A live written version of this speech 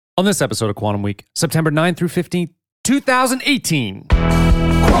On this episode of Quantum Week, September 9th through 15th, 2018. Quantum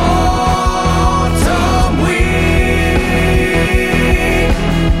Week.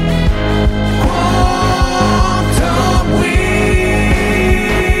 Quantum Week.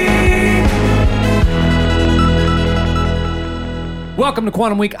 Welcome to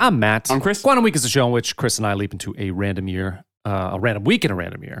Quantum Week. I'm Matt. I'm Chris. Quantum Week is a show in which Chris and I leap into a random year, a random week in a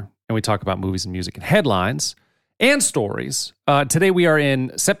random year, and we talk about movies and music and headlines and stories. Today we are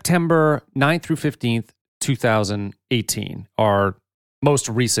in September 9th through 15th, 2018, our most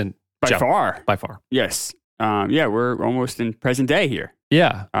recent By jump. far. By far. Yes. We're almost in present day here.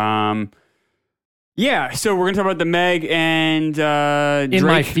 Yeah. So we're going to talk about the Meg and Drake. In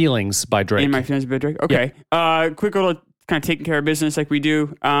My Feelings by Drake. In My Feelings by Drake. Okay. Quick little kind of taking care of business like we do.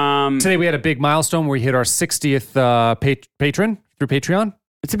 Today we had a big milestone where we hit our 60th patron through Patreon.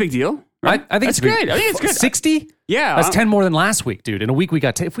 It's a big deal. I Right? think That's it's big. good. I think it's good. 60? Yeah. That's 10 more than last week, dude. In a week we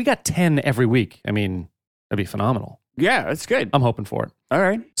got if we got 10 every week, I mean, that'd be phenomenal. Yeah, that's good. I'm hoping for it. All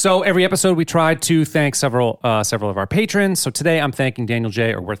right. So every episode we try to thank several of our patrons. So today I'm thanking Daniel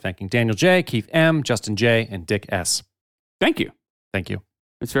J, or we're thanking Daniel J, Keith M, Justin J, and Dick S. Thank you. Thank you.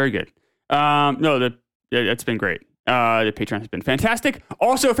 It's very good. That's been great. The Patreon has been fantastic.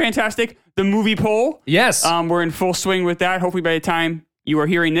 Also fantastic, the movie poll. Yes. We're in full swing with that. Hopefully by the time you are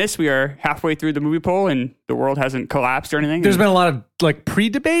hearing this, we are halfway through the movie poll and the world hasn't collapsed or anything. There's been a lot of like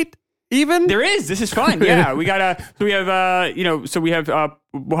pre-debate even. There is. This is fun. Yeah. We got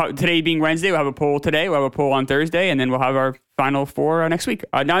today being Wednesday, we'll have a poll today. We'll have a poll on Thursday, and then we'll have our final four next week.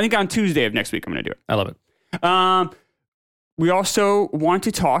 Now I think on Tuesday of next week, I'm going to do it. I love it. We also want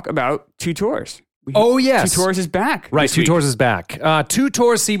to talk about Two Tours. Oh, yes. Two Tours is back. Right, this Two week. Tours is back. Two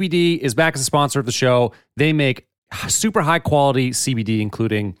Tours CBD is back as a sponsor of the show. They make super high quality CBD,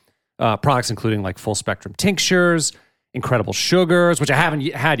 including products including like full spectrum tinctures, incredible sugars, which I haven't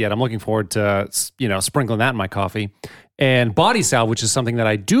had yet. I'm looking forward to sprinkling that in my coffee, and body salve, which is something that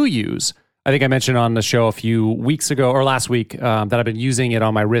I do use. I think I mentioned on the show a few weeks ago or last week that I've been using it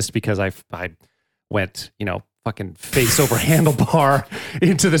on my wrist because I went fucking face over handlebar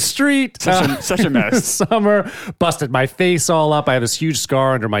into the street. Such a mess. This summer, busted my face all up. I have this huge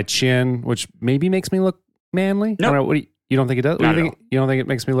scar under my chin, which maybe makes me look manly. No. I don't know, you don't think it does? Not You at all. don't think it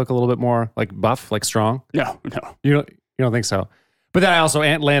makes me look a little bit more like buff, like strong? No. You don't think so? But then I also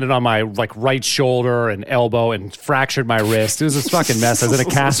landed on my like right shoulder and elbow and fractured my wrist. It was this fucking mess. I was in a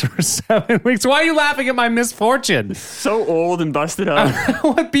cast for 7 weeks. Why are you laughing at my misfortune? So old and busted up.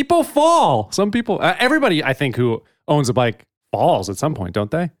 What, people fall. Some people, everybody I think who owns a bike falls at some point,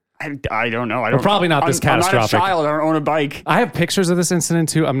 don't they? I don't know. I don't. probably not this catastrophic. I'm not a child. I don't own a bike. I have pictures of this incident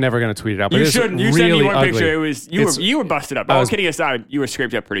too. I'm never going to tweet it out. But You it is shouldn't. You sent really me one ugly. picture. It was you were busted up. All kidding aside, you were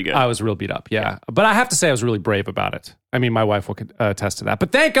scraped up pretty good. I was real beat up, yeah. But I have to say I was really brave about it. I mean, my wife will attest to that.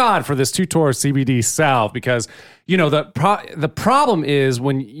 But thank God for this Two Tours CBD salve because, the problem is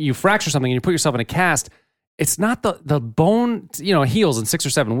when you fracture something and you put yourself in a cast, it's not the bone, heals in 6 or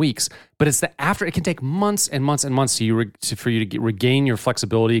 7 weeks, but it's the after. It can take months and months and months for you to regain your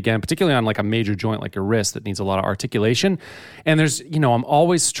flexibility again, particularly on like a major joint like your wrist that needs a lot of articulation. And there's, I'm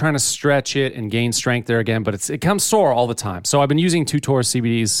always trying to stretch it and gain strength there again, but it comes sore all the time. So I've been using Two Tours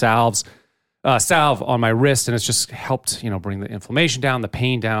CBD's salve on my wrist, and it's just helped, bring the inflammation down, the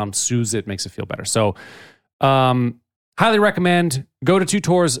pain down, soothes it, makes it feel better. So highly recommend. Go to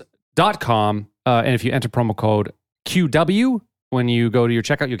twotours.com. And if you enter promo code QW when you go to your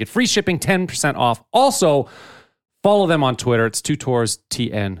checkout, you'll get free shipping, 10% off. Also, follow them on Twitter. It's Two Tours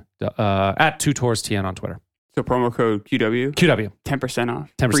TN, at Two Tours TN on Twitter. So promo code QW. QW. 10%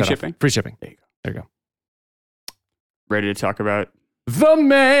 off. 10% Free off. shipping. Free shipping. There you go. There you go. Ready to talk about The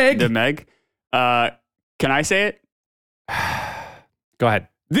Meg. the Meg? Can I say it? Go ahead.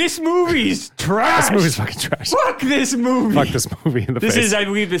 This movie's trash. This movie's fucking trash. Fuck this movie. Fuck this movie in the This face. is, I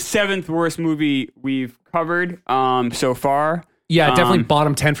believe, the 7th worst movie we've covered so far. Yeah, definitely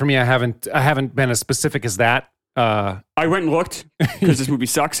bottom 10 for me. I haven't been as specific as that. I went and looked because this movie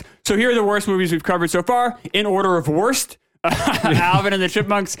sucks. So here are the worst movies we've covered so far in order of worst. Alvin and the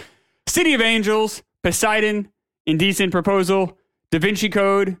Chipmunks, City of Angels, Poseidon, Indecent Proposal, Da Vinci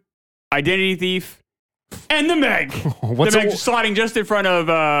Code, Identity Thief, and The Meg. What's The Meg a- slotting just in front of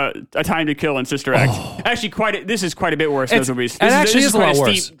A Time to Kill and Sister Act. Actually, this is quite a bit worse than those movies. It actually this is a quite lot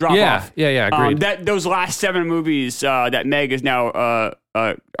worse. steep drop off. Yeah, agreed. Those last 7 movies that Meg is now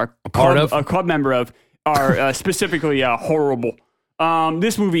a club member of are specifically horrible.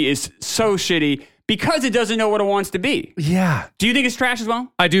 This movie is so shitty because it doesn't know what it wants to be. Yeah. Do you think it's trash as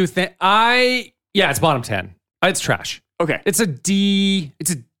well? I do think it's bottom 10. It's trash. Okay. It's a D.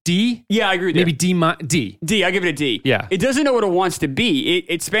 It's a D? Yeah, I agree with you. Maybe D. D. I give it a D. Yeah. It doesn't know what it wants to be.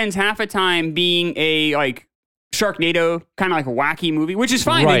 It spends half the time being a like Sharknado, kind of like a wacky movie, which is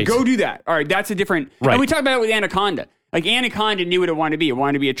fine. Right. Then go do that. All right, that's a different. Right. And we talked about it with Anaconda. Like Anaconda knew what it wanted to be. It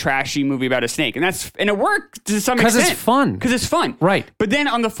wanted to be a trashy movie about a snake, and it worked to some extent. Because it's fun. Because it's fun. Right. But then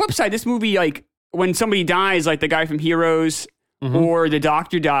on the flip side, this movie, like when somebody dies, like the guy from Heroes Mm-hmm. or the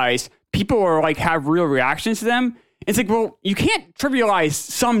doctor dies, people are like have real reactions to them. It's like, well, you can't trivialize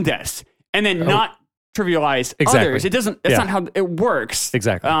some deaths and then not trivialize Exactly. others. It doesn't. That's Yeah. not how it works.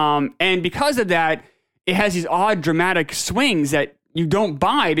 Exactly. And because of that, it has these odd dramatic swings that you don't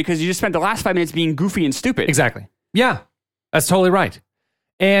buy because you just spent the last 5 minutes being goofy and stupid. Exactly. Yeah, that's totally right.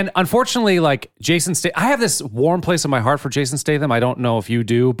 And unfortunately, like Jason Statham, I have this warm place in my heart for Jason Statham. I don't know if you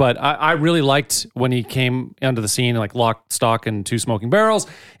do, but I really liked when he came onto the scene, like Lock, Stock, and Two Smoking Barrels,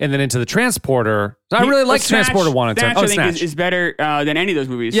 and then into The Transporter. I really liked Transporter 1 and 2. Snatch, I think, is better than any of those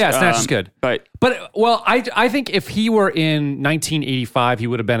movies. Yeah, Snatch is good. But well, I think if he were in 1985, he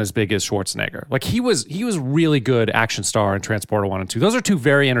would have been as big as Schwarzenegger. Like he was really good action star in Transporter 1 and 2. Those are two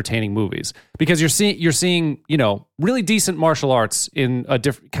very entertaining movies because you're seeing really decent martial arts in a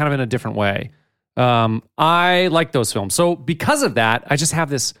different way. I like those films. So because of that, I just have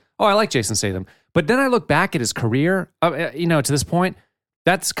this. Oh, I like Jason Statham. But then I look back at his career. To this point,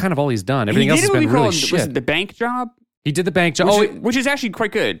 that's kind of all he's done. Everything else has been really shit. Was it The Bank Job? He did The Bank Job. Which is actually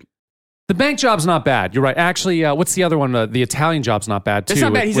quite good. The Bank Job's not bad. You're right. Actually, what's the other one? The Italian Job's not bad too. That's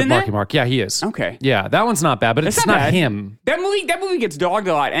not bad. He's with in Marky that? Mark. Yeah, he is. Okay. Yeah, that one's not bad, but it's not bad. him. That movie gets dogged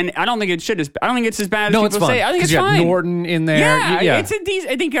a lot, and I don't think it should. I don't think it's as bad as No, people it's fun. say. I think it's you got fine. Norton in there. Yeah, it's a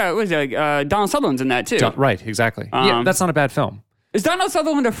decent. I think Donald Sutherland's in that too. Right, exactly. Yeah, that's not a bad film. Is Donald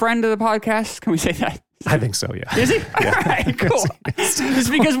Sutherland a friend of the podcast? Can we say that? I think so. Yeah. Is he? All right, cool. It's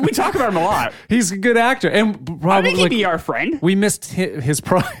because we talk about him a lot. He's a good actor, and I probably think he'd be our friend. we missed his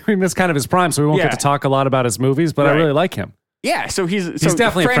prime. We missed kind of his prime, so we won't Yeah. get to talk a lot about his movies. But I Right. really like him. Yeah, so he's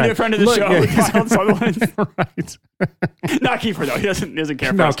definitely a friend of the Look, show. yeah, he's- Donald Sutherland. Right. Not Kiefer though. He doesn't care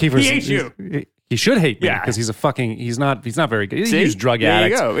for No, us. Kiefer's. He hates you. He should hate me Yeah. because he's a fucking. He's not very good. He's a See? huge drug There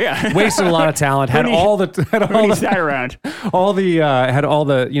addict. you go. Yeah. Wasted a lot of talent. Had When he- all the When he sat around. had all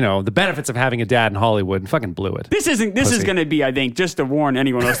the the benefits of having a dad in Hollywood and fucking blew it. This is Pussy. going to be, I think, just to warn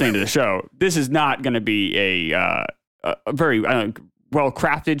anyone listening to the show. This is not going to be a very well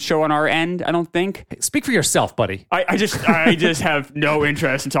crafted show on our end. I don't think. Speak for yourself, buddy. I just have no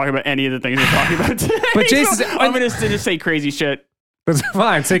interest in talking about any of the things we're talking about today. But Jason, So I'm going to just say crazy shit. That's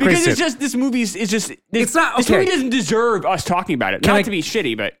fine. Say Because crazy it's shit. just this movie is just It's not- this okay. movie doesn't deserve us talking about it. Can Not I- to be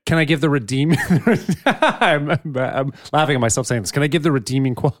shitty, but Can I give the redeeming? I'm laughing at myself saying this. Can I give the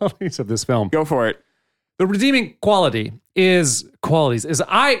redeeming qualities of this film? go for it. The redeeming qualities is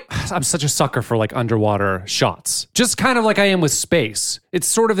I'm such a sucker for like underwater shots. Just kind of like I am with space. It's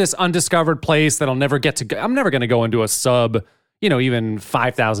sort of this undiscovered place that I'll never get to go. I'm never going to go into a sub, even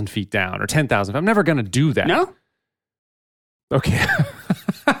 5,000 feet down or 10,000. I'm never going to do that. No? Okay.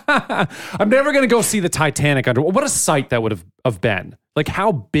 I'm never going to go see the Titanic under. What a sight that would have been. Like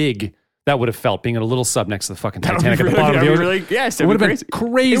how big that would have felt being in a little sub next to the fucking That would Titanic be at the really- bottom of the that would ocean. be really- yes, it that'd would be have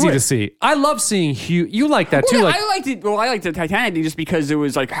been crazy would. to see. I love seeing huge. You like that too. Well, like I liked it. Well, I liked the Titanic thing just because it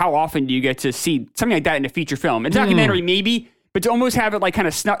was like, how often do you get to see something like that in a feature film? A documentary, maybe, but to almost have it like kind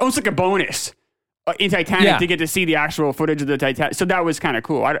of almost like a bonus in Titanic Yeah. to get to see the actual footage of the Titanic. So that was kind of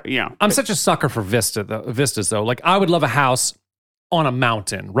cool. I'm such a sucker for vistas though. Like I would love a house on a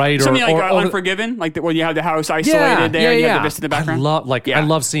mountain, right? Something like or Unforgiven, like when you have the house isolated there, and you have the vista in the background. I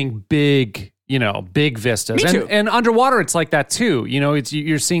love seeing big vistas. Me too. And underwater, it's like that too.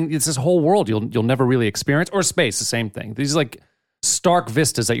 You're seeing it's this whole world you'll never really experience, or space, the same thing. These like stark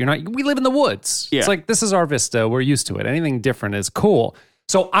vistas that we live in the woods. Yeah. It's like this is our vista. We're used to it. Anything different is cool.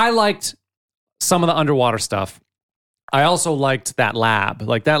 So I liked some of the underwater stuff. I also liked that lab.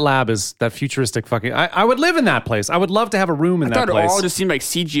 Like that lab is that futuristic fucking. I would live in that place. I would love to have a room in that I thought it place. all just seemed like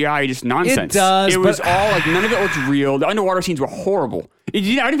CGI, just nonsense. It does, It was but- all like none of it looked real. The underwater scenes were horrible. I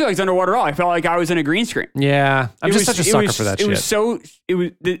didn't feel like it was underwater at all. I felt like I was in a green screen. Yeah, I'm just such a sucker for that shit.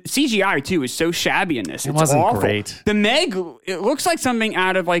 The CGI too was so shabby in this. It wasn't awful. great. The Meg, it looks like something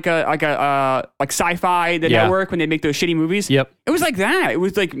out of like sci-fi, the Yeah. network when they make those shitty movies. Yep. It was like that. It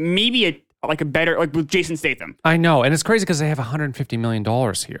was like maybe a better like with Jason Statham. I know, and it's crazy because they have $150 million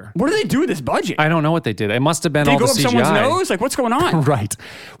here. What do they do with this budget? I don't know what they did. It must have been They all go the up CGI. someone's nose? Like what's going on? Right.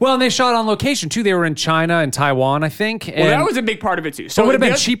 Well, and they shot on location too. They were in China and Taiwan, I think. Well, that and was a big part of it too. so it would have the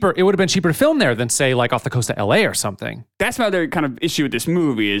been oth- cheaper. It would have been cheaper to film there than say like off the coast of LA or something. That's my other kind of issue with this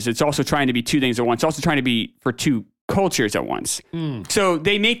movie is it's also trying to be two things at once. It's also trying to be for two cultures at once. So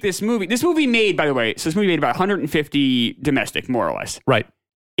they make this movie. This movie made, by the way, so this movie made about 150 domestic, more or less. Right.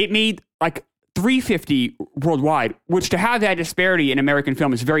 it made like $350 worldwide, which to have that disparity in American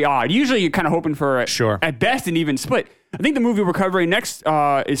film is very odd. Usually you're kind of hoping for, Sure. at best, an even split. I think the movie we're covering next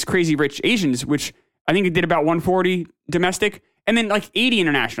is Crazy Rich Asians, which I think it did about 140 domestic and then like 80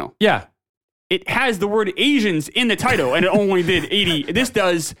 international. Yeah. It has the word Asians in the title and it only did 80. This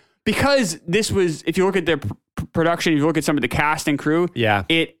does, because this was, if you look at their production, if you look at some of the cast and crew, Yeah.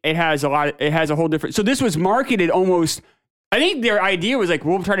 it has a whole different, so this was marketed almost, I think their idea was like,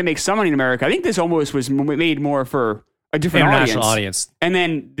 we'll try to make some money in America. I think this almost was made more for a different International audience. And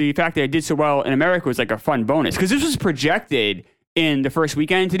then the fact that it did so well in America was like a fun bonus, because this was projected in the first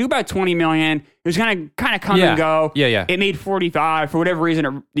weekend to do about 20 million. It was kind of come and go. Yeah. It made 45. For whatever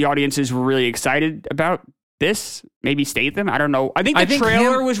reason, the audiences were really excited about this. Maybe state them. I don't know. I think the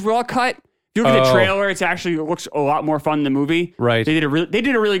trailer was raw cut. If you look at the trailer, it actually looks a lot more fun than the movie. Right. They did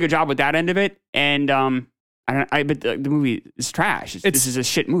a really good job with that end of it. And but the movie is trash. This is a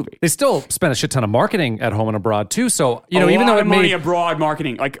shit movie. They still spent a shit ton of marketing at home and abroad too. So, even though it money abroad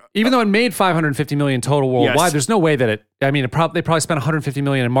marketing, even though it made $550 million total worldwide, Yes. there's no way that they probably spent $150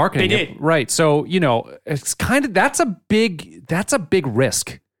 million in marketing. They did. Right. So, it's kind of, that's a big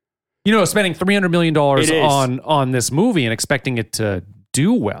risk. Spending $300 million on this movie and expecting it to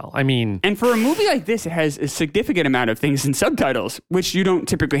do well. I mean, and for a movie like this, it has a significant amount of things in subtitles, which you don't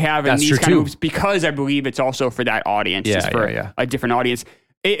typically have in That's these true kind of too. movies, because I believe it's also for that audience, Yeah, it's for yeah. a different audience.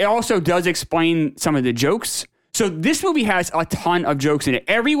 It also does explain some of the jokes. So this movie has a ton of jokes in it.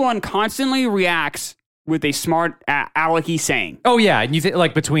 Everyone constantly reacts with a smart alecky saying. oh yeah, and you think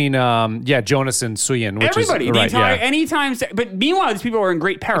like between Jonas and Suyin, which Everybody, is the right, entire, yeah. anytime, but meanwhile, these people are in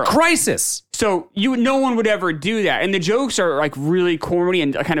great peril. Crisis. So no one would ever do that. And the jokes are like really corny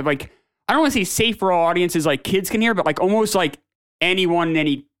and kind of like, I don't want to say safe for all audiences like kids can hear, but like almost like anyone in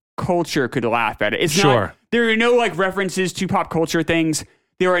any culture could laugh at it. It's Sure. not, there are no like references to pop culture things.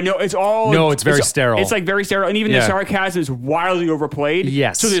 There are no, it's all. No, it's very sterile. It's like very sterile. And even the Yeah. sarcasm is wildly overplayed.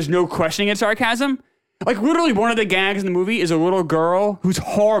 Yes. So there's no questioning its sarcasm. Like literally one of the gags in the movie is a little girl who's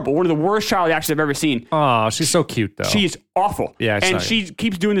horrible. One of the worst child actors I've ever seen. Oh, she's so cute though. She's awful. Yeah, it's and not- she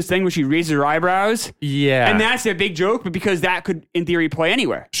keeps doing this thing where she raises her eyebrows. yeah. And that's a big joke, but because that could, in theory, play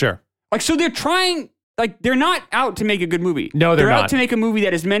anywhere. sure. Like, so they're trying, like, they're not out to make a good movie. No, they're out not. to make a movie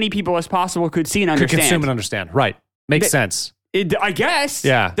that as many people as possible could see and Could understand. consume and understand. Right. Makes sense. I guess.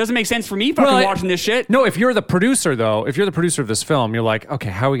 Yeah. Doesn't make sense for me fucking watching this shit. No, if you're the producer though, if you're the producer of this film, you're like, okay,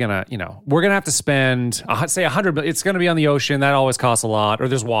 how are we gonna, we're gonna have to spend, say $100 million. It's gonna be on the ocean. That always costs a lot, or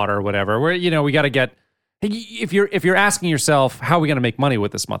there's water or whatever. Where we got to get. If you're asking yourself, how are we gonna make money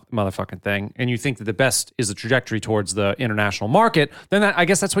with this motherfucking thing, and you think that the best is the trajectory towards the international market, then I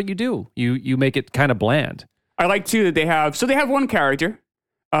guess that's what you do. You make it kind of bland. I like, too, that they have one character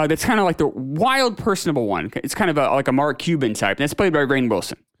that's kind of like the wild, personable one. It's kind of like a Mark Cuban type, and that's played by Rainn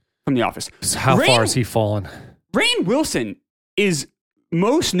Wilson from The Office. So how far has he fallen? Rainn Wilson is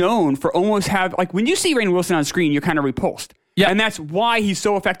most known for when you see Rainn Wilson on screen, you're kind of repulsed. Yeah. And that's why he's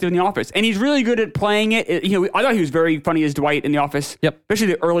so effective in The Office. And he's really good at playing it. I thought he was very funny as Dwight in The Office. Yep.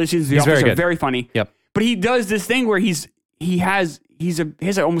 Especially the early seasons of The He's Office very are good. very funny. Yep. But he does this thing where he has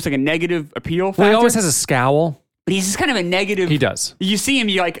almost like a negative appeal factor. Well, he always has a scowl. But he's just kind of a negative. He does. You see him,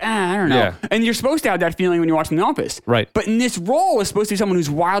 you're like, I don't know. Yeah. And you're supposed to have that feeling when you're watching The Office. Right. But in this role, is supposed to be someone who's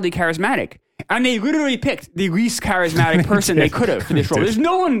wildly charismatic. And they literally picked the least charismatic person they could have for this role. There's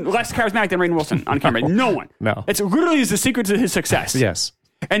no one less charismatic than Rainn Wilson on camera. No one. No. It's literally the secret to his success. Yes.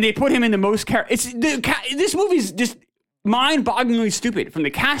 And they put him in the most this movie's just mind-bogglingly stupid, from the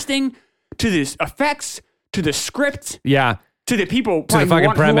casting to the effects to the script Yeah. to the people To the who fucking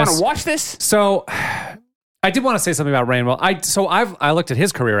want premise. to watch this. So I did want to say something about Rainn Wilson. I looked at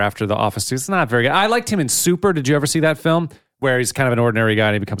his career after The Office too. It's not very good. I liked him in Super. Did you ever see that film? Where he's kind of an ordinary guy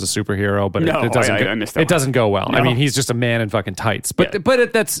and he becomes a superhero, but No, it doesn't. I missed that it doesn't go well. No. I mean, he's just a man in fucking tights. But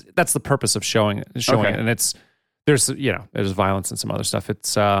Yeah. that's the purpose of showing it, Okay. and there's violence and some other stuff.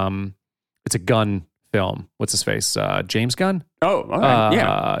 It's a gun film. What's his face? James Gunn. Oh, okay.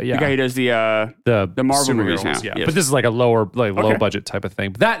 Yeah. The guy who does the Marvel movies now. Yeah, Yes. but this is like a low budget type of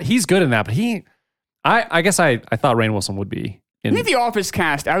thing. But that he's good in that. But I guess I thought Rainn Wilson would be I think the Office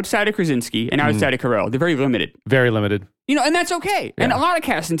cast outside of Krasinski and outside of Carell, they're very limited. very limited. And that's okay. And a lot of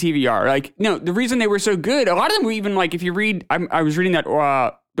casts in TV are like, the reason they were so good, a lot of them were even like, if you read, I was reading that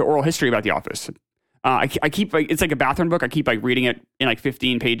the oral history about The Office. I keep like, it's like a bathroom book. I keep like reading it in like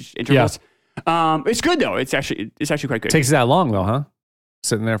 15-page intervals. It's good though. It's actually quite good. Takes that long though, huh?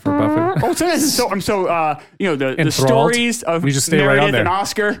 Sitting there for about. Oh, so I'm so the Enthralled. stories of We just stay right on Meredith there. and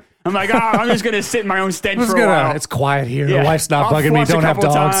Oscar. I'm like, I'm just gonna sit in my own stead for a while. It's quiet here. Yeah. The wife's not I'll bugging me. flush a Don't have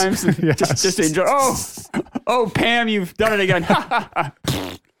couple dogs. times. Yes. Just enjoy. Oh, Pam, you've done it again.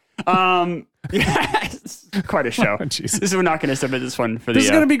 Yes, quite a show. Oh, Jesus. This is we're not going to submit this one for This is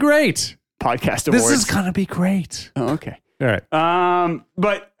the going to be great. podcast awards. This is going to be great. Oh, okay. All right.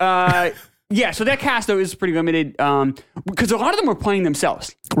 Yeah, so that cast though is pretty limited because a lot of them were playing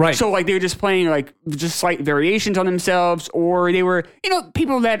themselves. Right. So like they were just playing like just slight variations on themselves, or they were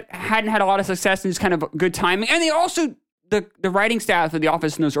people that hadn't had a lot of success and just kind of good timing. And they also the writing staff of The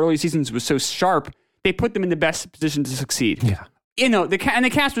Office in those early seasons was so sharp, they put them in the best position to succeed. Yeah. The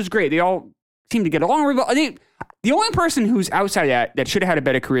cast was great. They all seemed to get along. The only person who's outside that should have had a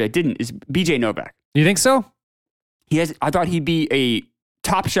better career that didn't is B.J. Novak. You think so? I thought he'd be a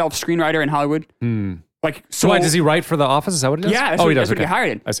top shelf screenwriter in Hollywood. Like, So why does he write for The Office? Is that what he does? Yeah, that's he what does. he Okay. hired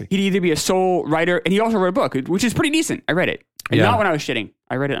in. I see. He'd either be a sole writer, and he also wrote a book, which is pretty decent. I read it. Yeah. Not when I was shitting.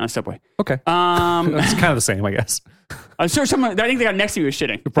 I read it on a subway. Okay. It's kind of the same, I guess. I'm sure someone. I think the guy next to me was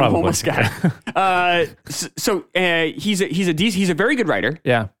shitting. Some Probably. homeless guy. He's a very good writer.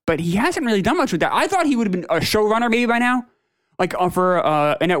 Yeah. But he hasn't really done much with that. I thought he would have been a showrunner maybe by now, like for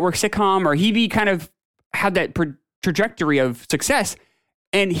a network sitcom, or he'd be kind of had that trajectory of success.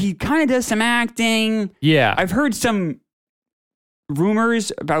 And he kind of does some acting. Yeah. I've heard some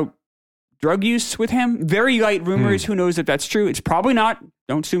rumors about drug use with him. Very light rumors. Who knows if that's true? It's probably not.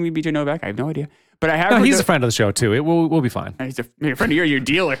 Don't sue me, BJ Novak. I have no idea. But I have. No, heard he's a friend of the show too. We'll be fine. He's a friend of yours. Your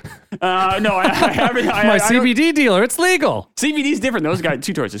dealer. No, I haven't. My CBD dealer. It's legal. CBD's different. Those guys,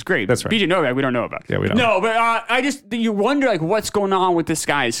 Two Tours is great. That's right. BJ Novak, we don't know about. Yeah, we don't. No, but I just you wonder like what's going on with this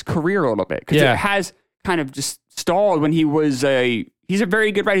guy's career a little bit because Yeah. it has kind of just stalled when he was He's a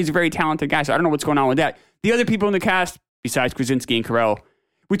very good writer. He's a very talented guy. So I don't know what's going on with that. The other people in the cast, besides Krasinski and Carell,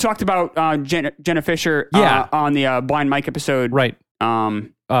 we talked about Jenna Fisher on the Blind Mike episode. Right.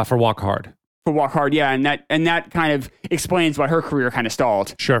 For Walk Hard. For Walk Hard, yeah. And that kind of explains why her career kind of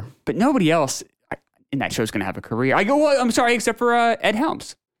stalled. Sure. But nobody else in that show is going to have a career. I go, well, I'm sorry, except for Ed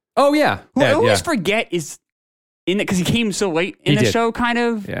Helms. Oh, yeah. Who I Ed, always yeah. forget is in it because he came so late in He the did. show, kind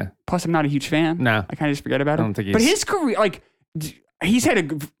of. Yeah. Plus, I'm not a huge fan. No. I kind of just forget about him. I don't think But he's- his career, like, he's had a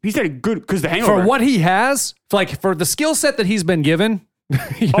good because The Hangover. For what he has, for the skill set that he's been given,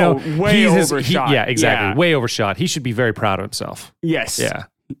 way overshot. Yeah, exactly. Yeah. Way overshot. He should be very proud of himself. Yes. Yeah.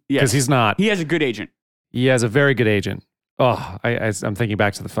 Yes. Because he's not. He has a good agent. He has a very good agent. Oh, I'm thinking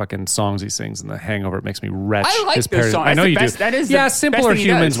back to the fucking songs he sings in The Hangover. It makes me retch. I like his those parody. songs. I know That's you the best- do. that is the yeah, best simpler thing he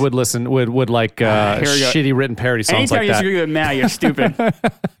humans does. would listen. Would like Here we go. shitty written parody songs Anytime like you that. disagree with Matt, you're stupid.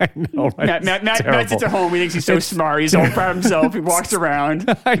 I know, right? Matt sits at home. He thinks he's so smart. He's all proud of himself. He walks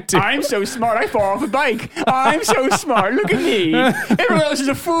around. I do. I'm so smart. I fall off a bike. I'm so smart. Look at me. Everyone else is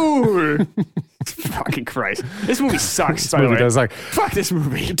a fool. Fucking Christ. This movie sucks, by the movie way. does like. Fuck this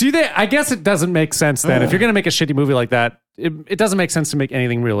movie. Do they? I guess it doesn't make sense then. If you're gonna make a shitty movie like that, it doesn't make sense to make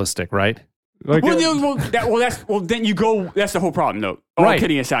anything realistic, right? Like, Then you go. That's the whole problem, though. All Right.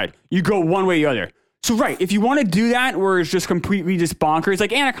 kidding aside, you go one way or the other. So, right, if you want to do that where it's just completely just bonkers,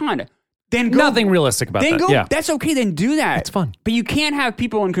 like Anaconda, then go. nothing realistic about Then that. go. Yeah, That's okay. Then do that. It's fun. But you can't have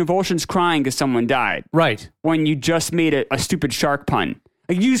people in convulsions crying because someone died right. when you just made a stupid shark pun.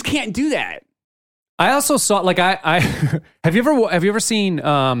 Like you just can't do that. I also saw I have you ever seen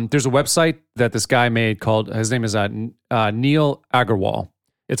there's a website that this guy made called his name is Neil Agarwal.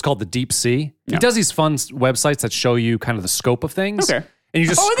 It's called The Deep Sea. He No. does these fun websites that show you kind of the scope of things. Okay. And you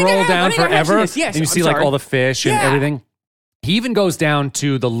just Oh, I think I scroll have- I down think I mentioned forever this. Yes, and you I'm see like sorry. all the fish and Yeah. everything. He even goes down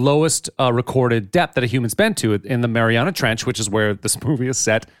to the lowest recorded depth that a human's been to in the Mariana Trench, which is where this movie is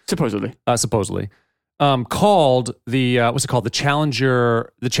set, Supposedly. supposedly. Called the what's it called? The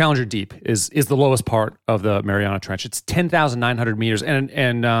Challenger Deep is the lowest part of the Mariana Trench. It's 10,900 meters,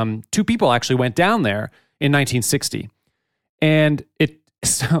 and two people actually went down there in 1960, and it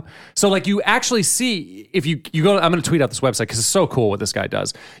so like you actually see if you go. I'm going to tweet out this website because it's so cool what this guy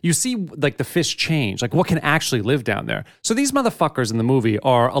does. You see like the fish change, like what can actually live down there. So these motherfuckers in the movie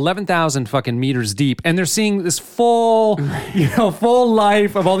are 11,000 fucking meters deep, and they're seeing this full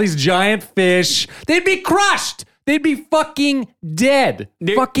life of all these giant fish. They'd be crushed. They'd be fucking dead.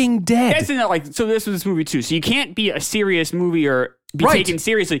 Fucking dead. That's in that, like, so this was this movie too. So you can't be a serious movie or be Right. taken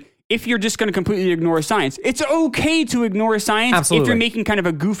seriously if you're just going to completely ignore science. It's okay to ignore science Absolutely. if you're making kind of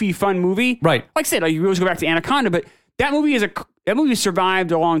a goofy, fun movie. Right. Like I said, like, you always go back to Anaconda, but that movie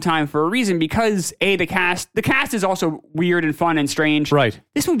survived a long time for a reason because the cast is also weird and fun and strange. Right.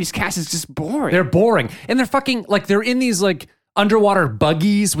 This movie's cast is just boring. They're boring. And they're fucking, like, they're in these, like, underwater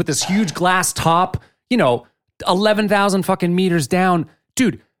buggies with this huge glass top, 11,000 fucking meters down.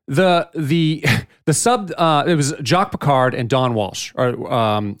 Dude, the sub, it was Jacques Picard and Don Walsh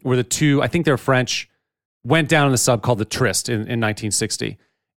were the two, I think they're French, went down in the sub called the Trist in 1960.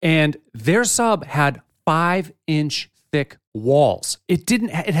 And their sub had 5-inch thick walls. It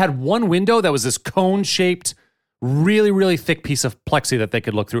had one window that was this cone-shaped, really, really thick piece of plexi that they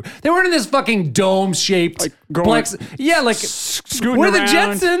could look through. They weren't in this fucking dome-shaped plexi. Yeah, like scooting we're the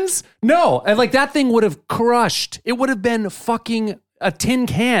around. Jetsons. No, and like that thing would have crushed. It would have been fucking a tin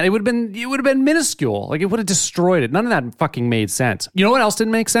can. It would have been minuscule. Like it would have destroyed it. None of that fucking made sense. You know what else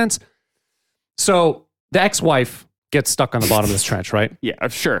didn't make sense? So the ex-wife gets stuck on the bottom of this trench, right? Yeah,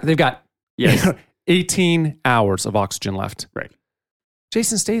 sure. They've got Yes. 18 hours of oxygen left. Right.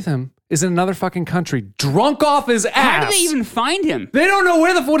 Jason Statham is in another fucking country, drunk off his ass. How did they even find him? They don't know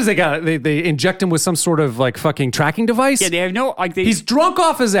where what is they got? They inject him with some sort of like fucking tracking device. Yeah, they have no like. He's drunk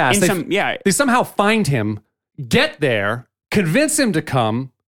off his ass. Yeah. They somehow find him, get there, convince him to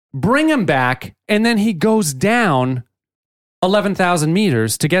come, bring him back, and then he goes down 11,000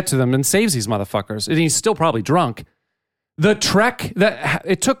 meters to get to them and saves these motherfuckers. And he's still probably drunk. The trek that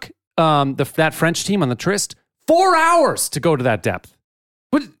it took that French team on the Trist 4 hours to go to that depth.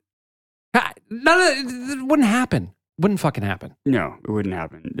 None of it wouldn't happen. Wouldn't fucking happen. No, it wouldn't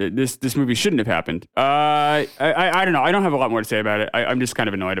happen. This movie shouldn't have happened. I don't know. I don't have a lot more to say about it. I'm just kind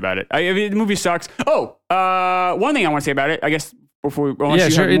of annoyed about it. I mean, the movie sucks. Oh, one thing I want to say about it, I guess before we Yeah,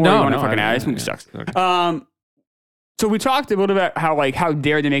 sure. have more, No, you want to no, fucking I- add. This yeah, movie yeah. sucks. Okay. So we talked a little bit about how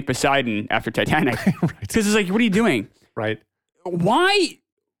dare they make Poseidon after Titanic? Because it's like, what are you doing? Right. Why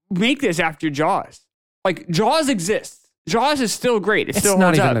make this after Jaws? Like Jaws exists. Jaws is still great. It It's still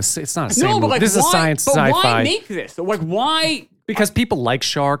not holds even up. it's not a same No, but movie. like This is why, a science but sci-fi. why make this? Like why? Because people like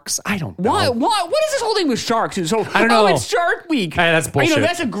sharks. I don't know. Why? What is this whole thing with sharks? It's so, I don't know. Oh, it's Shark Week. Hey, that's bullshit. You know,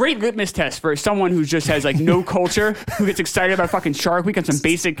 that's a great litmus test for someone who just has like no culture, who gets excited about fucking Shark Week on some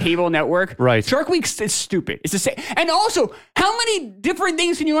basic cable network. Right. Shark Week is stupid. It's the same. And also, how many different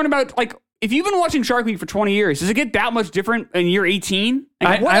things can you learn about? Like, if you've been watching Shark Week for 20 years, does it get that much different in year 18?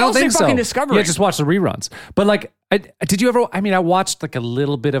 Like, what I don't else are think you so. fucking discovering? Yeah, just watch the reruns. But like, did you ever? I mean, I watched like a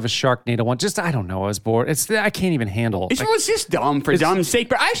little bit of a Sharknado one. Just I don't know. I was bored. I can't even handle. It's just dumb for dumb's sake.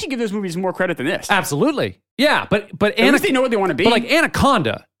 But I actually give those movies more credit than this. Absolutely. Yeah, but At least they know what they want to be. But like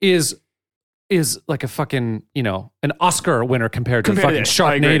Anaconda is like a fucking, an Oscar winner compared to Compared to fucking this,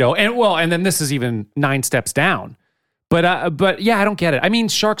 I Sharknado. And then this is even 9 steps down. But yeah, I don't get it. I mean,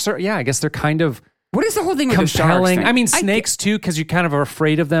 sharks are, I guess they're kind of what is the whole thing with compelling. the sharks thing? I mean, snakes too, because you kind of are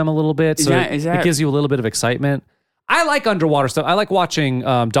afraid of them a little bit. So Is that- it gives you a little bit of excitement. I like underwater stuff. I like watching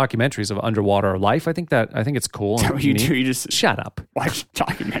documentaries of underwater life. I think it's cool. and What you unique. do, you just Shut up. watch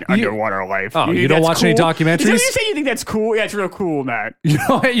underwater life. Oh, think you don't that's watch any cool? documentaries? Is that what you say you think that's cool? Yeah, it's real cool, Matt.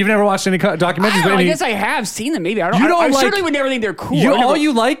 You've never watched any documentaries? I, don't but know, I any- guess I have seen them. Maybe I don't. You don't I like- certainly would never think they're cool. You, I never- all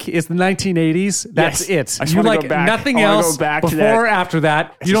you like is the 1980s. That's Yes. it. I just You wanna like go back. nothing I wanna else go back to before that. or after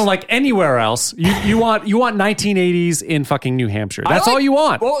that. You don't like anywhere else. You want 1980s in fucking New Hampshire. That's all you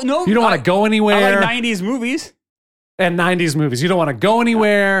want. Well, no, you don't want to go anywhere. I like 90s movies. And 90s movies. You don't want to go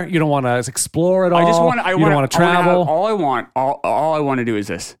anywhere. You don't want to explore at all. I just want. You don't want to travel. All I want to do is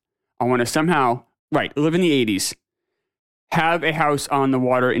this. I want to somehow live in the 80s. Have a house on the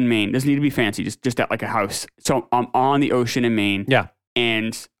water in Maine. Doesn't need to be fancy. Just that like a house. So I'm on the ocean in Maine. Yeah.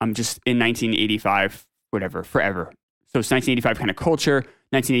 And I'm just in 1985, whatever, forever. So it's 1985 kind of culture,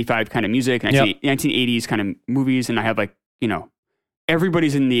 1985 kind of music, 1980s kind of movies, and I have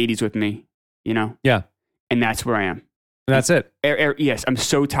everybody's in the 80s with me, Yeah. and that's where I am. And that's it. Yes, I'm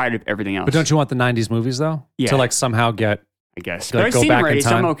so tired of everything else. But don't you want the 90s movies though? Yeah. To like somehow get. I guess. Like, But I've go seen back them in already, so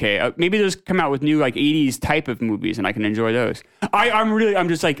I'm time? okay. Maybe those come out with new 80s type of movies, and I can enjoy those. I'm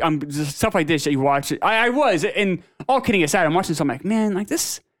just stuff like this that you watch. I was, and all kidding aside, I'm watching this. I'm like, man, like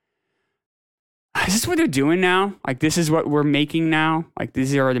this. Is this what they're doing now? Like, this is what we're making now? Like,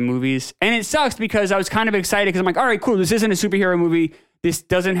 these are the movies. And it sucks because I was kind of excited because I'm like, all right, cool. This isn't a superhero movie. This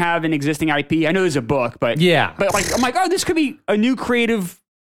doesn't have an existing IP. I know there's a book, but Yeah. But like, I'm like, oh, this could be a new creative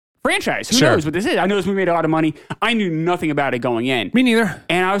franchise. Who Sure. knows what this is? I know this movie made a lot of money. I knew nothing about it going in. Me neither.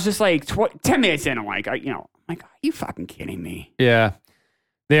 And I was just like, 10 minutes in, I'm like, are you fucking kidding me? Yeah.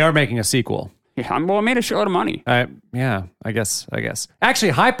 They are making a sequel. Yeah, I made a shitload of money. Yeah, I guess. Actually,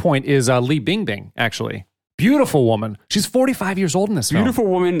 high point is Li Bingbing, actually. Beautiful woman. She's 45 years old in this film. Beautiful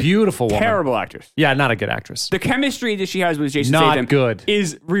woman. Beautiful woman. Terrible actress. Yeah, not a good actress. The chemistry that she has with Jason Not Statham good.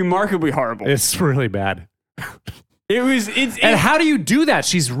 is remarkably horrible. It's really bad. It's And how do you do that?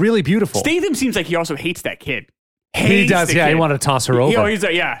 She's really beautiful. Statham seems like he also hates that kid. He Hates does, the yeah. He kid. wanted to toss her over. He's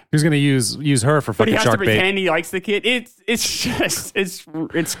like, yeah. He's going to use her for But he fucking has to shark bait. pretend he likes the kid. It's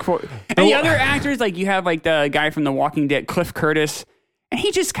quote. And the other actors, like you have like the guy from The Walking Dead, Cliff Curtis, and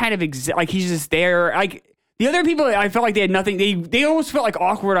he just kind of he's just there. Like the other people, I felt like they had nothing. They almost felt like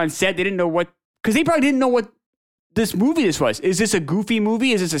awkward on set. They didn't know because they probably didn't know what this movie was. Is this a goofy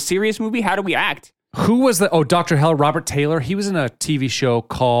movie? Is this a serious movie? How do we act? Who was the? Oh, Dr. Hell, Robert Taylor. He was in a TV show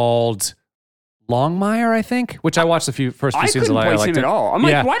called Longmire, I think, which I watched the first few I seasons. couldn't place liked him it. at all. I'm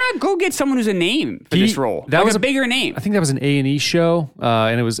like, why not go get someone who's a name for this role? that Like was a bigger name. I think that was an A&E show,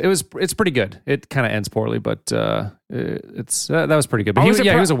 and it's pretty good. It kind of ends poorly, but that was pretty good. But he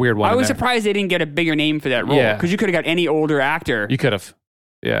was a weird one. I in was there. surprised they didn't get a bigger name for that role. Yeah. Because you could have got any older actor. You could have,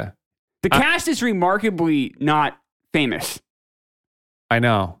 yeah. The cast is remarkably not famous. I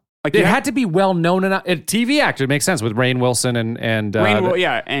know. Like It had to be well known enough. TV actor, it makes sense with Rainn Wilson and and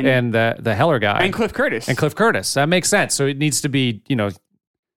the Heller guy and Cliff Curtis. That makes sense. So it needs to be,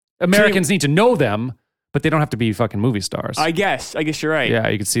 Americans need to know them, but they don't have to be fucking movie stars. I guess you're right. Yeah,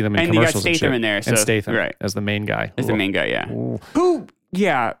 you could see them in And you got commercials. Statham and shit. in there, so- and Statham right. as the main guy. As the main guy, yeah. Ooh. Who?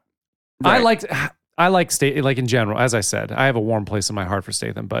 Yeah. I Right. like Statham. Like in general, as I said, I have a warm place in my heart for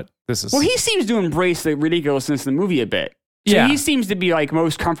Statham. But this is Well, he seems to embrace the ridiculousness of the movie a bit. So Yeah. he seems to be like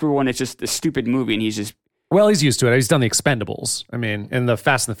most comfortable when it's just a stupid movie, and he's just he's used to it. He's done the Expendables. I mean, in the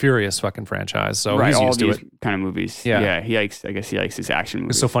Fast and the Furious fucking franchise. So right he's all used to these it. kind of movies. Yeah. He likes. I guess he likes his action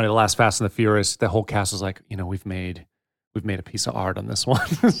movies. It's so funny. The last Fast and the Furious, the whole cast was like, we've made a piece of art on this one.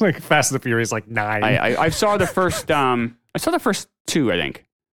 It's like Fast and the Furious, like 9. I saw the first. I saw the first 2. I think.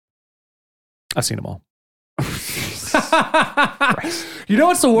 I've seen them all. You know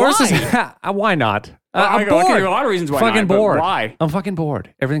what's the worst? Why? Why not? I I'm can bored. give a lot of reasons why Fucking not, but bored. why? I'm fucking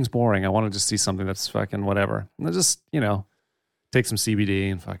bored. Everything's boring. I want to just see something that's fucking whatever. And just take some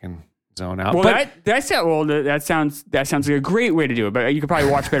CBD and fucking zone out. Well, But that sounds like a great way to do it. But you could probably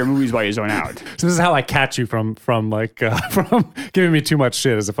watch better movies while you zone out. so this is how I catch you from giving me too much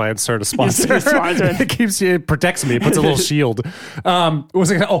shit. As if I insert a sponsor. Sponsor. It protects me. It puts a little shield.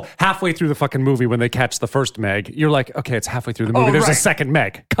 Halfway through the fucking movie when they catch the first Meg, you're like, okay, it's halfway through the movie. There's a right. second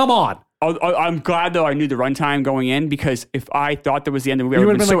Meg. Come on. I'm glad though I knew the runtime going in, because if I thought that was the end of the movie, I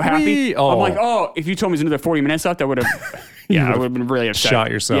would have been so like, happy. "Wee." Oh. I'm like, if you told me there's another 40 minutes left, I would have. Yeah, I would have been really upset.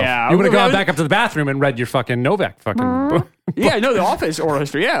 Shot yourself. Yeah, You would have I gone was- back up to the bathroom and read your fucking Novak fucking. Yeah, no, the Office oral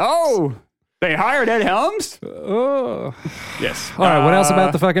history. Yeah. Oh, they hired Ed Helms. Oh. Yes. All right. What else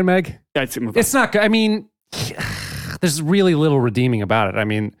about the fucking Meg? That's move on. It's not good. I mean, there's really little redeeming about it. I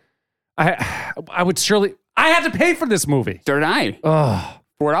mean, I would surely. I had to pay for this movie. So did I. Oh,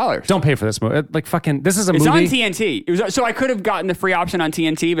 $4. don't pay for this movie. Like fucking. This is a It's movie. on TNT. It was so I could have gotten the free option on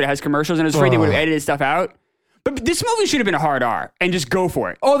TNT, but it has commercials, and I was afraid they would have edited stuff out. But this movie should have been a hard R and just go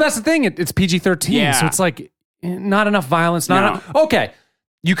for it. Oh, that's the thing. It's PG-13, Yeah. so it's like not enough violence. Not No. enough. Okay,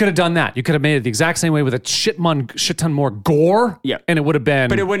 you could have done that. You could have made it the exact same way with a shit ton more gore. Yeah. and it would have been.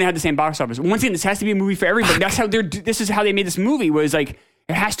 But it wouldn't have the same box office. Once again, this has to be a movie for everybody. That's how this is how they made this movie. Was like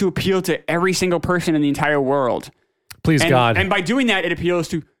it has to appeal to every single person in the entire world. Please And, God. and by doing that, it appeals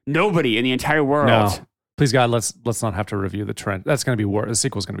to nobody in the entire world. No. Please God, let's not have to review the trend. That's going to be worse. The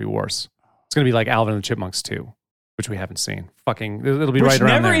sequel's going to be worse. It's going to be like Alvin and the Chipmunks 2, which we haven't seen. Fucking, it'll be Which right around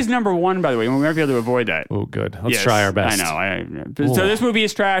never there. is number 1, by the way. We'll never be able to avoid that. Oh, good. Let's Yes, try our best. I know. So this movie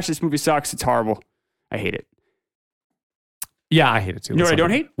is trash. This movie sucks. It's horrible. I hate it. Yeah, I hate it too. You know what I Let's don't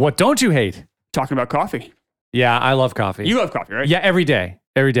not- hate? What don't you hate? Talking about coffee. Yeah, I love coffee. You love coffee, right? Yeah, every day.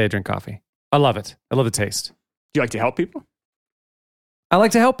 Every day I drink coffee. I love it. I love the taste. Do you like to help people? I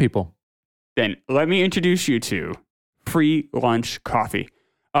like to help people. Then let me introduce you to Free Lunch Coffee.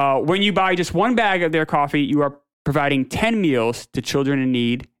 When you buy just one bag of their coffee, you are providing 10 meals to children in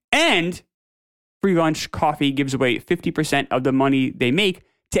need, and Free Lunch Coffee gives away 50% of the money they make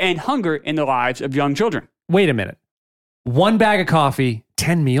to end hunger in the lives of young children. Wait a minute. One bag of coffee,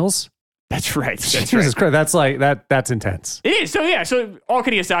 10 meals? That's right. That's Jesus right. Christ, that's like that's intense. It is. So yeah. So all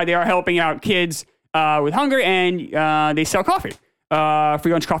kidding aside, they are helping out kids with hunger, and they sell coffee.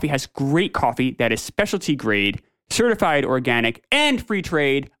 Free Lunch Coffee has great coffee that is specialty grade, certified organic, and free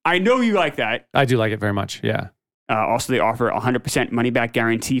trade. I know you like that. I do like it very much. Yeah. Also, they offer a 100% money-back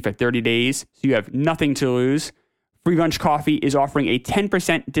guarantee for 30 days, so you have nothing to lose. Free Lunch Coffee is offering a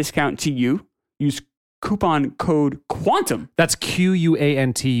 10% discount to you. Use coupon code QUANTUM. That's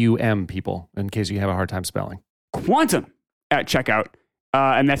QUANTUM, people, in case you have a hard time spelling. QUANTUM at checkout.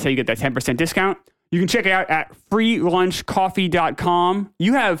 And that's how you get that 10% discount. You can check it out at freelunchcoffee.com.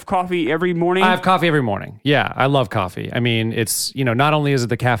 You have coffee every morning. I have coffee every morning. Yeah, I love coffee. I mean, it's, not only is it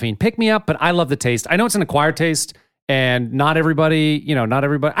the caffeine pick me up, but I love the taste. I know it's an acquired taste, and not everybody,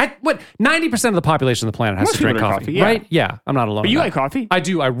 90% of the population of the planet has Most to drink people drink coffee, coffee, yeah. right? Yeah, I'm not alone. But in you that. like coffee. I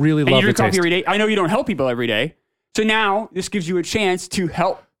do. I really and love you the drink coffee taste. every day. I know you don't help people every day. So now this gives you a chance to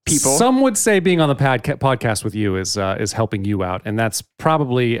help people. Some would say being on the podcast with you is helping you out, and that's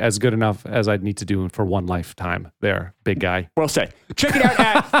probably as good enough as I'd need to do for one lifetime. There, big guy. Well said. Check it out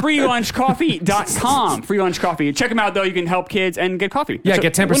at freelunchcoffee.com. Free Lunch Coffee. Check them out, though. You can help kids and get coffee. Yeah, So,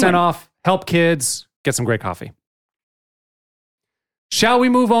 get 10% win-win. off. help kids, get some great coffee. Shall we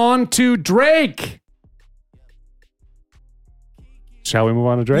move on to Drake? Shall we move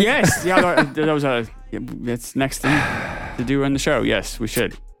on to Drake? Yes. Yeah, that was that's next thing to do on the show. Yes, we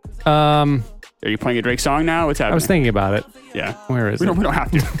should. Are you playing a Drake song now? What's happening? I was thinking about it. Yeah. Where is We it? don't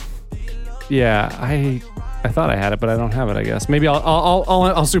have to. Yeah, I thought I had it, but I don't have it. I guess maybe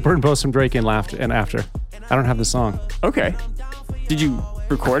I'll superimpose some Drake in after. I don't have the song. Okay. Did you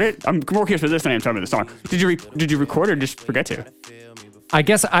record it? I'm more curious for this than I am talking about the song. Did you record it or just forget to? I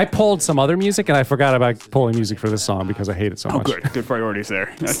guess I pulled some other music and I forgot about pulling music for this song because I hate it so much. Good priorities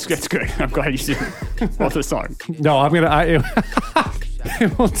there. That's good. I'm glad you see both the song. No, it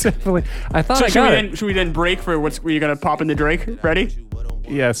will definitely. I thought So I got it. should we then break for where you gonna pop into Drake? Ready?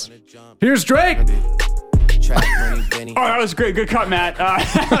 Yes. Here's Drake. Oh, that was great. Good cut, Matt.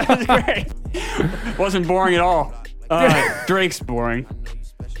 That was great. Wasn't boring at all. Drake's boring.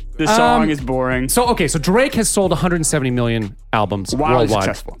 The song is boring. So Drake has sold 170 million albums Wildly worldwide.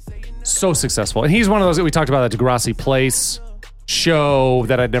 successful. So successful. And he's one of those that we talked about at Degrassi Place show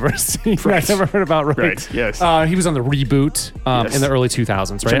that I'd never seen. I'd never heard about, right? Right, yes. He was on the Reboot Yes. in the early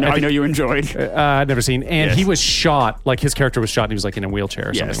 2000s, right? I know you enjoyed. I'd never seen. And Yes. he was shot, like his character was shot and he was like in a wheelchair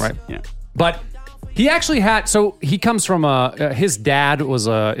or Yes. something, right? Yeah. But he actually had, so he comes from his dad is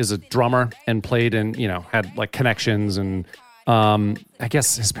a drummer and played and, had like connections and I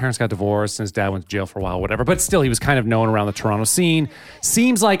guess his parents got divorced and his dad went to jail for a while, whatever. But still, he was kind of known around the Toronto scene.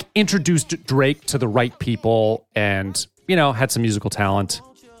 Seems like introduced Drake to the right people and, had some musical talent,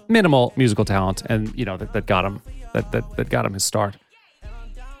 minimal musical talent. And, that got him, that got him his start.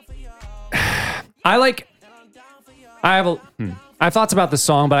 I have thoughts about the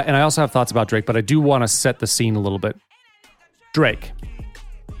song, and I also have thoughts about Drake, but I do want to set the scene a little bit. Drake,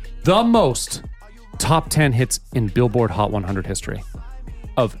 the most top 10 hits in Billboard Hot 100 history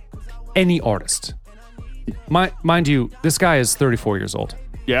of any artist. Mind you, this guy is 34 years old.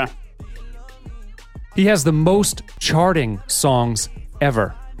 Yeah. He has the most charting songs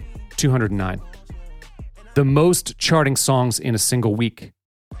ever, 209. The most charting songs in a single week,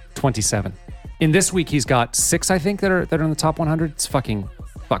 27. In this week, he's got 6, I think, that are in the top 100. It's fucking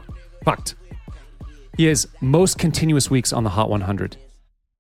fucked. He has most continuous weeks on the Hot 100,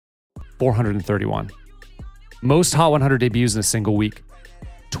 431. Most Hot 100 debuts in a single week,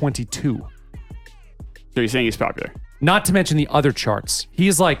 22. So you're saying he's popular? Not to mention the other charts.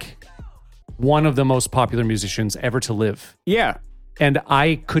 He's like one of the most popular musicians ever to live. Yeah. And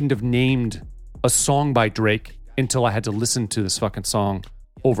I couldn't have named a song by Drake until I had to listen to this fucking song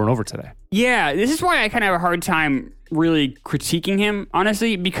over and over today. Yeah, this is why I kind of have a hard time really critiquing him,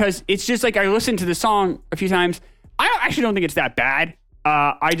 honestly, because it's just like I listened to the song a few times. I actually don't think it's that bad.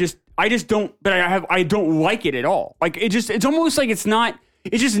 I just don't, but I don't like it at all. Like it's almost like it's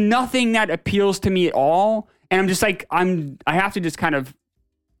just nothing that appeals to me at all. And I'm just like, I have to just kind of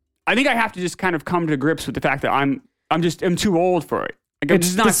come to grips with the fact that I'm too old for it. Like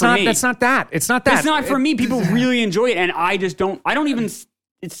it's just not for me. It's not that. It's for me. People really enjoy it, and I don't even.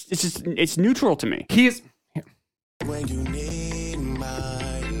 It's neutral to me. This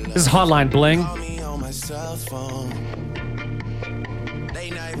is Hotline Bling.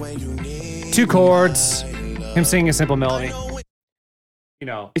 2 chords. Him singing a simple melody.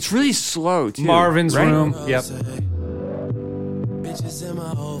 It's really slow too. Marvin's right? Room. Yep.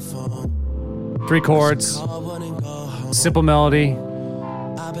 3 chords. Simple melody.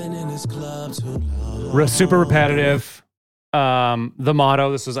 Super repetitive. The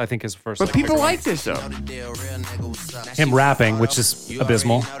Motto. This was, I think, his first. But people like this though. Him rapping, which is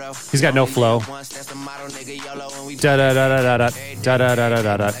abysmal. He's got no flow. Da da da da da da da da da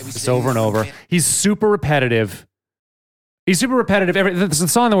da da. Just over and over. He's super repetitive. This is the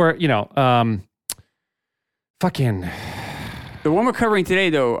song that we're, fucking. The one we're covering today,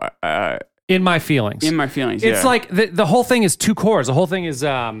 though. In My Feelings. In My Feelings. It's yeah. like the whole thing is 2 chords. The whole thing is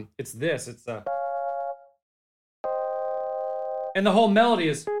it's this. It's and the whole melody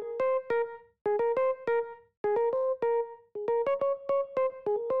is.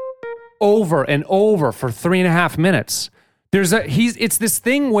 Over and over for 3.5 minutes. It's this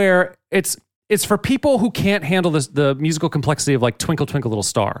thing where it's for people who can't handle the musical complexity of like Twinkle Twinkle Little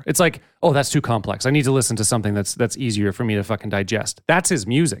Star. It's like, oh, that's too complex. I need to listen to something that's easier for me to fucking digest. That's his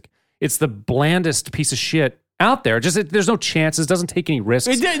music. It's the blandest piece of shit out there. There's no chances. Doesn't take any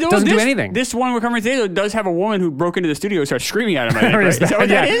risks. Doesn't do anything. This one we're covering today does have a woman who broke into the studio and started screaming at him. I think, There is right? Is that what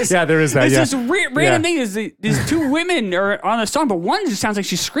that yeah. is? Yeah, there is that. It's Yeah. this random thing. Is these two women are on the song, but one just sounds like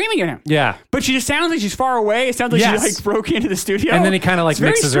she's screaming at him. Yeah. But she just sounds like she's far away. It sounds like Yes. she like broke into the studio. And then he kind of like It's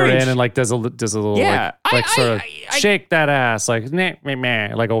very mixes her strange. in and like does a little Yeah. like sort of I- shake that ass like meh, meh,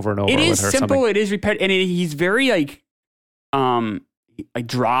 meh, like over and over. It with is her simple. something. It is repetitive, and he's very like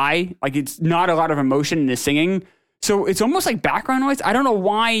dry. Like it's not a lot of emotion in his singing. So it's almost like background noise. I don't know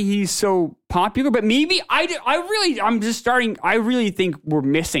why he's so popular, but maybe I really think we're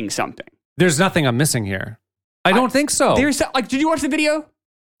missing something. There's nothing I'm missing here. I don't think so. There's like, did you watch the video?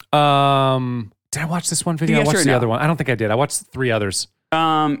 Did I watch this one video? Yes I watched or the no? other one. I don't think I did. I watched 3 others.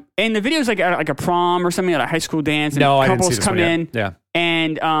 And the video's like at like a prom or something, at a high school dance. And No, I didn't couples see this come one yet. in. Yeah.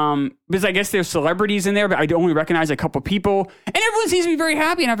 And because I guess there's celebrities in there, but I only recognize a couple people, and everyone seems to be very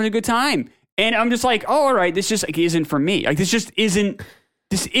happy and having a good time. And I'm just like, oh, all right, this just like isn't for me. Like this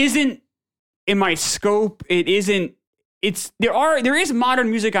isn't in my scope. It isn't. There is modern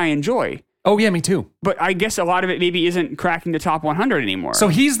music I enjoy, Oh yeah, me too. but I guess a lot of it maybe isn't cracking the top 100 anymore. So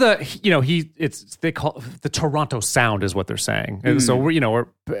he's they call the Toronto Sound is what they're saying. And so we're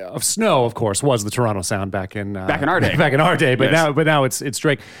Snow, of course, was the Toronto Sound back in our day. Back in our day, but Yes. now it's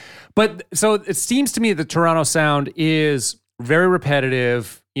Drake. But so it seems to me that the Toronto Sound is very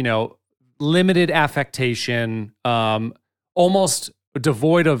repetitive, limited affectation, almost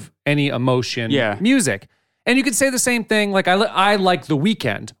devoid of any emotion music. And you could say the same thing. Like I like The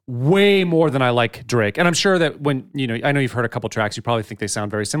Weeknd way more than I like Drake. And I'm sure that when, I know you've heard a couple tracks, you probably think they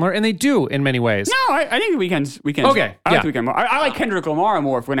sound very similar, and they do in many ways. no, I think the Weeknd's. Okay, I like yeah. The Weeknd more. I like Kendrick Lamar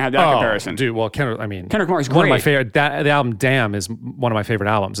more if we're gonna have that comparison. Dude, well, Kendrick Lamar is one of my great. favorite. The album "Damn" is one of my favorite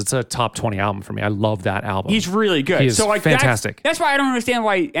albums. It's a top 20 album for me. I love that album. He's really good. He is so like fantastic. That's why I don't understand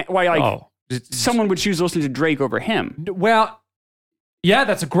why like it's- someone would choose to listen to Drake over him. Well, yeah,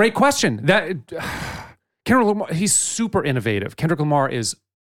 that's a great question. Kendrick Lamar, he's super innovative. Kendrick Lamar is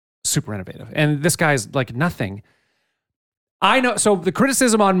super innovative, and this guy's like nothing. I know. So the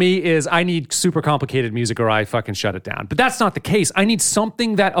criticism on me is I need super complicated music or I fucking shut it down. But that's not the case. I need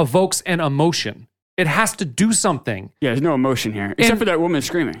something that evokes an emotion. It has to do something. Yeah, there's no emotion here except for that woman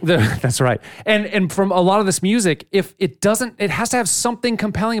screaming. That's right. And from a lot of this music, if it doesn't, it has to have something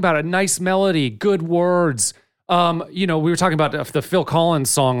compelling about it. Nice melody, good words. We were talking about the Phil Collins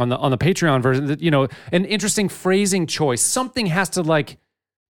song on the Patreon version. An interesting phrasing choice. Something has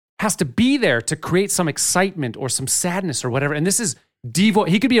to be there to create some excitement or some sadness or whatever. And this is devoid.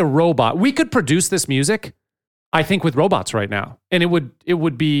 He could be a robot. We could produce this music, I think, with robots right now, and it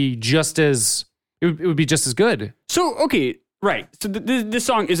would be just as good. So okay, right. So this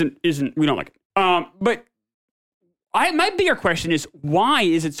song isn't we don't like it. But my bigger question is why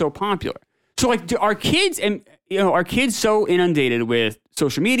is it so popular? So like, are kids so inundated with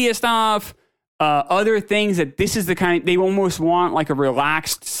social media stuff, other things that this is the kind they almost want like a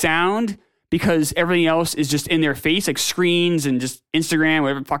relaxed sound because everything else is just in their face, like screens and just Instagram,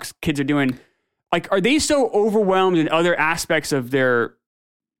 whatever the fuck kids are doing. Like, are they so overwhelmed in other aspects of their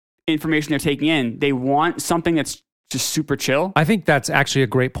information they're taking in? They want something that's just super chill. I think that's actually a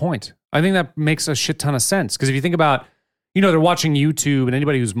great point. I think that makes a shit ton of sense because if you think about, they're watching YouTube and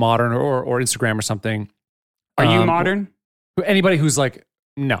anybody who's modern or Instagram or something. Are you modern? Anybody who's like,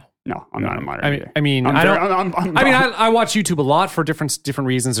 no. No, I'm not a modern. I watch YouTube a lot for different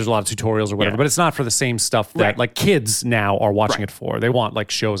reasons. There's a lot of tutorials or whatever, but it's not for the same stuff that like kids now are watching it for. They want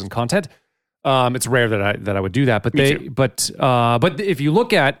like shows and content. It's rare that I would do that, but if you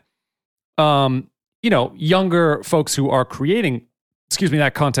look at younger folks who are creating,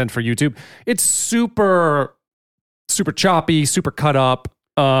 that content for YouTube, it's super choppy, super cut up.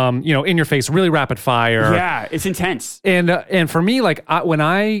 In your face, really rapid fire. Yeah, it's intense. And for me, like when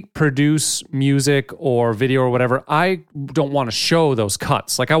I produce music or video or whatever, I don't want to show those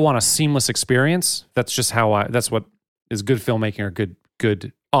cuts. Like I want a seamless experience. That's just that's what is good filmmaking or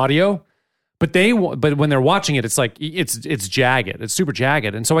good audio. But when they're watching it, it's like it's jagged. It's super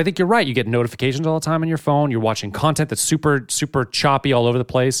jagged. And so I think you're right. You get notifications all the time on your phone. You're watching content that's super choppy all over the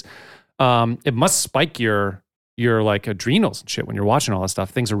place. It must spike your like adrenals and shit when you're watching all that stuff.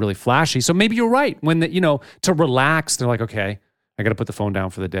 Things are really flashy. So maybe you're right. When to relax, they're like, okay, I got to put the phone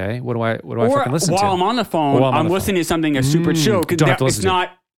down for the day. What do I fucking listen to? While I'm on the phone, I'm listening to something that's super chill because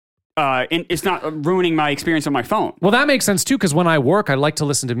it's not ruining my experience on my phone. Well, that makes sense too because when I work, I like to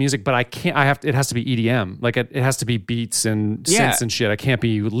listen to music, but I can't. It has to be EDM. Like it has to be beats and synths and shit. I can't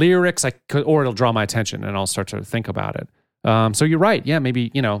be lyrics. Or it'll draw my attention and I'll start to think about it. So you're right. Yeah,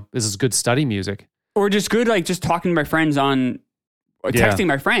 maybe this is good study music. Or just good, like just talking to my friends texting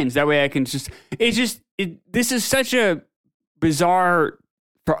my friends. That way I can it's this is such a bizarre,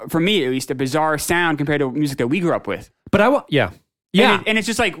 for me at least, a bizarre sound compared to music that we grew up with. But yeah. And it's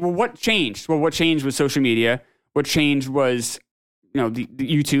just like, well, what changed? Well, what changed was social media. What changed was, the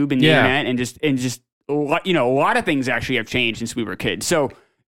YouTube and the internet, and just a lot of things actually have changed since we were kids. So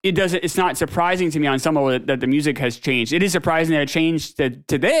it's not surprising to me on some level that the music has changed. It is surprising that it changed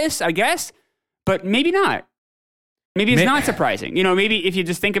to this, I guess, but maybe not. Maybe it's not surprising. Maybe if you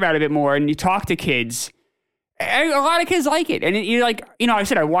just think about it a bit more and you talk to kids, a lot of kids like it. And you're like, I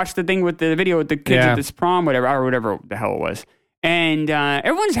said, I watched the thing with the video with the kids at this prom, whatever the hell it was. And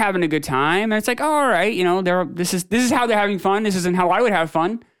everyone's having a good time. And it's like, oh, all right, this is how they're having fun. This isn't how I would have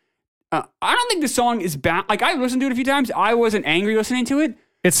fun. I don't think the song is bad. Like, I listened to it a few times. I wasn't angry listening to it.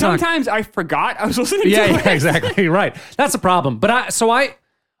 Sometimes I forgot I was listening to it. Yeah, exactly. Right. That's a problem. But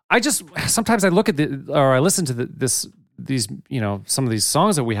I just sometimes I look at I listen to these some of these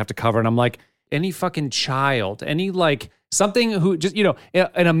songs that we have to cover, and I'm like, any fucking child, any like something who just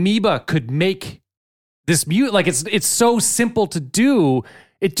an amoeba could make this music. Like it's so simple to do.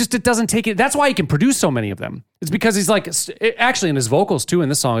 It doesn't take it. That's why he can produce so many of them. It's because he's like actually in his vocals too in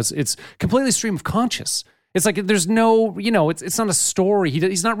this song. It's completely stream of conscious. It's like there's no it's not a story.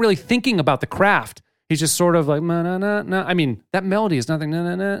 He's not really thinking about the craft. He's just sort of like, na, na, na, na. I mean, that melody is nothing, na,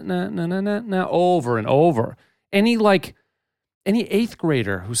 na, na, na, na, na, na, na, over and over. Any eighth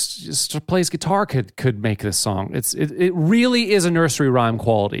grader who just plays guitar could make this song. It really is a nursery rhyme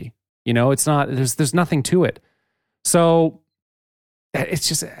quality. It's not, there's nothing to it. So it's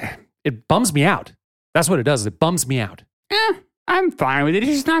just, it bums me out. That's what it does. It bums me out. I'm fine with it.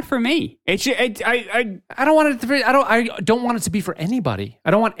 It's just not for me. I don't want it to be. I don't want it to be for anybody.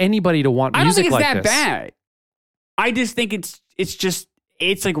 I don't want anybody to want music like this. I don't think it's that bad. I just think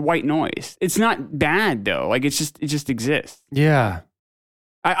it's like white noise. It's not bad though. Like it just exists. Yeah.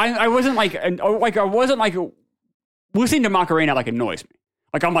 I wasn't like listening to Macarena like annoys me.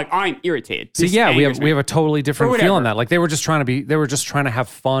 Like I'm irritated. So yeah, we have a totally different feel on that. Like they were just trying to have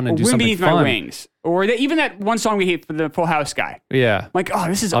fun and do something Beneath fun. My Wings, or even that one song we hate for the Full House guy. Yeah, like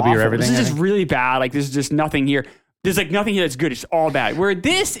this is I'll awful. Be Your Everything, this is just really bad. Like there's just nothing here. There's like nothing here that's good. It's all bad. Where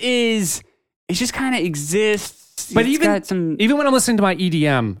this is, it just kind of exists. But even when I'm listening to my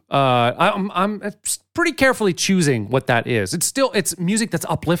EDM, I'm pretty carefully choosing what that is. It's music that's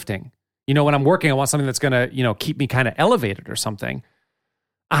uplifting. When I'm working, I want something that's gonna keep me kind of elevated or something.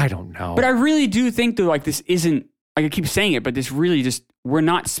 I don't know. But I really do think though, like this isn't, like I keep saying it, but this really just, we're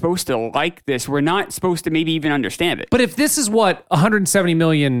not supposed to like this. We're not supposed to maybe even understand it. But if this is what 170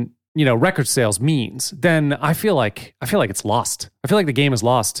 million, record sales means, then I feel like it's lost. I feel like the game is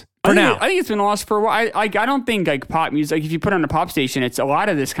lost for now. I think it's been lost for a while. I don't think like pop music, like if you put on a pop station, it's a lot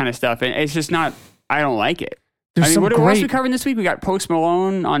of this kind of stuff. And it's just not, I don't like it. What else are we covering this week? We got Post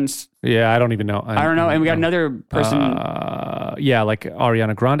Malone on. Yeah, I don't even know. I don't know. And we got another person. Yeah, like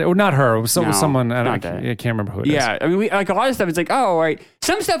Ariana Grande. Or not her. Someone. I can't remember who it is. Yeah, I mean, we like a lot of stuff. It's like, oh, all right.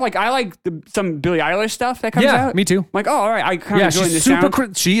 Some stuff, like I like some Billie Eilish stuff that comes out. Yeah, me too. I'm like, oh, all right. I kind of enjoy the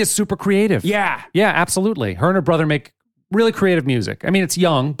sound. She is super creative. Yeah. Yeah, absolutely. Her and her brother make really creative music. I mean, it's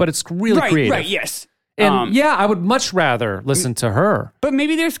young, but it's really creative. Right, yes. And I would much rather listen to her. But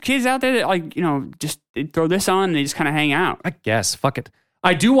maybe there's kids out there that like, just they throw this on and they just kind of hang out. I guess. Fuck it.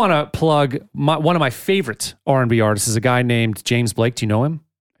 I do want to plug one of my favorite R&B artists is a guy named James Blake. Do you know him?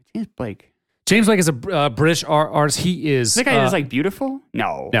 James Blake. James Blake is a British artist. He is... That guy that's like beautiful?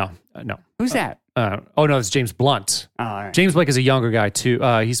 No. No. Who's that? No, it's James Blunt. Oh, all right. James Blake is a younger guy too.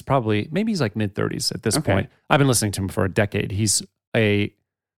 He's maybe he's like mid-30s at this point. I've been listening to him for a decade. He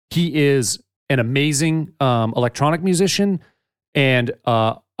is an amazing electronic musician and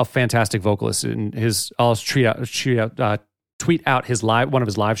a fantastic vocalist. And I'll tweet out one of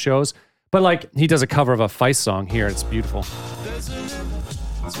his live shows. But like he does a cover of a Feist song here. It's beautiful.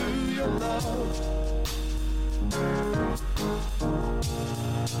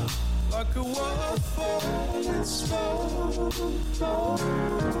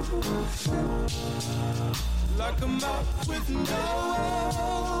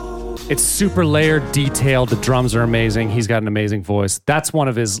 It's super layered, detailed. The drums are amazing. He's got an amazing voice. That's one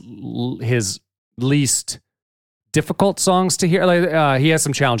of his least difficult songs to hear. Like, he has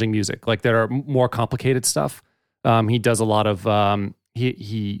some challenging music. Like there are more complicated stuff. He does a lot of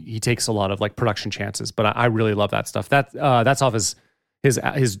he takes a lot of like production chances. But I really love that stuff. That's off his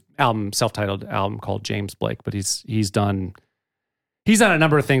album, self-titled album called James Blake. But he's done a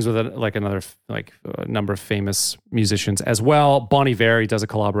number of things with a number of famous musicians as well. Bon Iver he does a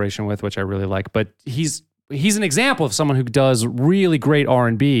collaboration with, which I really like. But he's an example of someone who does really great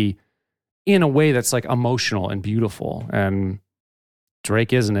R&B in a way that's like emotional and beautiful. And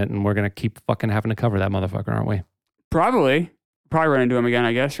Drake, isn't it? And we're going to keep fucking having to cover that motherfucker, aren't we? Probably run into him again,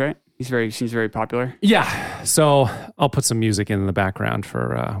 I guess, right? Seems very popular. Yeah. So I'll put some music in the background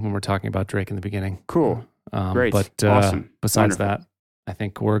for when we're talking about Drake in the beginning. Cool. Great. But Awesome. Besides Wonderful. that, I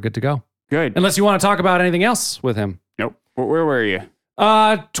think we're good to go. Good. Unless you want to talk about anything else with him. Nope. Where were you?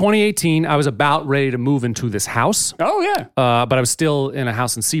 2018, I was about ready to move into this house. Oh, yeah. But I was still in a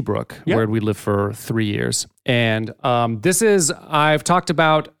house in Seabrook where we lived for 3 years. And I've talked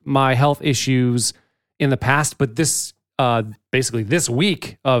about my health issues in the past, but this basically this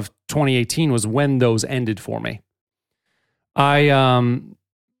week of 2018 was when those ended for me. So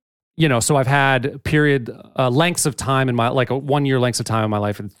I've had lengths of time in my, like a 1 year lengths of time in my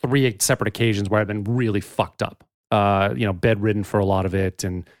life, and 3 separate occasions where I've been really fucked up. Bedridden for a lot of it,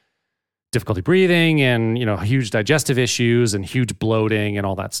 and difficulty breathing, and, huge digestive issues and huge bloating and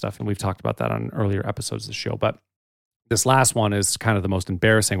all that stuff. And we've talked about that on earlier episodes of the show. But this last one is kind of the most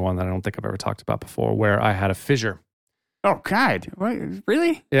embarrassing one that I don't think I've ever talked about before, where I had a fissure. Oh, God. What?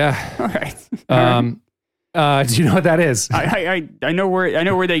 Really? Yeah. All right. Do you know what that is? I know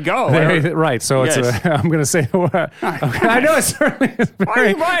where they go. Right. So Yes. I'm going to say the word. I know it certainly is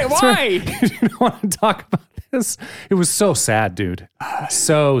very. Why? You don't want to talk about this. It was so sad, dude.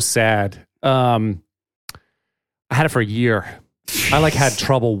 So sad. I had it for a year. I had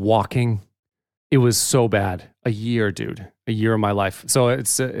trouble walking. It was so bad. A year, dude. A year of my life. So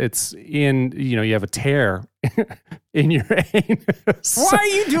it's in, you have a tear in your anus. Why are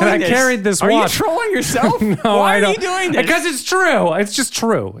you doing and this? I carried this Are watch. you trolling yourself? No, Why I are don't. you doing this? Because it's true. It's just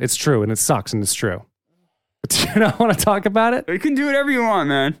true. It's true, and it sucks, and it's true. But do you not want to talk about it? You can do whatever you want,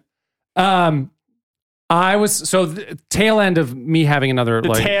 man. I was the tail end of me having another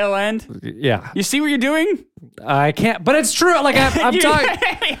The tail end? Yeah, You see what you're doing? I can't. But it's true. I'm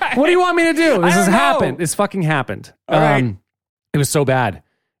talking. What do you want me to do? This has happened. This fucking happened. All right. It was so bad.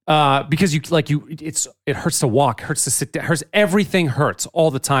 Because it hurts to walk, hurts to sit down, everything hurts all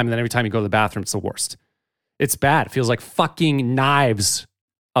the time. And then every time you go to the bathroom, it's the worst. It's bad. It feels like fucking knives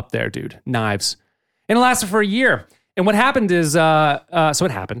up there, dude. Knives. And it lasted for a year. And what happened is, so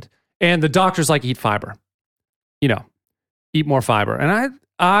it happened. And the doctor's like, eat fiber. Eat more fiber. And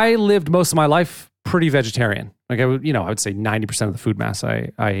I lived most of my life pretty vegetarian. I would say 90% of the food mass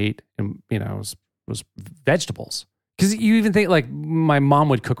I ate, and was vegetables. Because you even think, my mom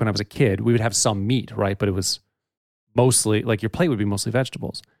would cook when I was a kid. We would have some meat, right? But it was mostly, your plate would be mostly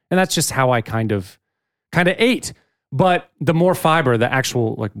vegetables. And that's just how I kind of ate. But the more fiber, the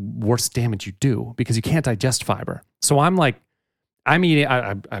actual, worse damage you do, because you can't digest fiber. So I'm eating,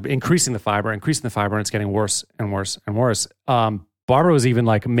 I'm increasing the fiber, and it's getting worse and worse and worse. Barbara was even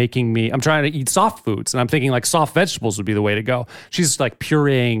making me, I'm trying to eat soft foods, and I'm thinking soft vegetables would be the way to go. She's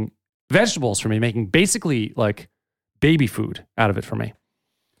pureeing vegetables for me, making basically baby food out of it for me.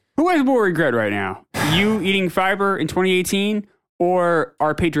 Who has more regret right now? You eating fiber in 2018 or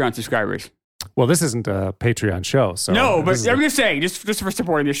our Patreon subscribers? Well, this isn't a Patreon show, so No, but I'm just saying, just for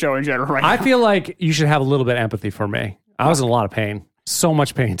supporting the show in general right now. I feel like you should have a little bit of empathy for me. I was in a lot of pain. So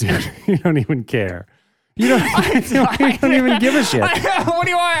much pain, dude. You don't even care. You don't even give a shit. What do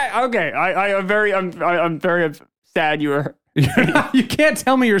you want? Okay, I'm very sad you were. You can't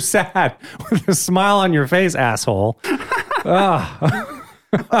tell me you're sad with a smile on your face, asshole.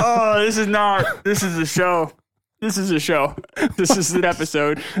 Oh, this is a show. This is an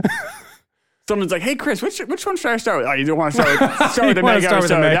episode. Someone's like, hey, Chris, which one should I start with? Oh, you don't want to start with the Meg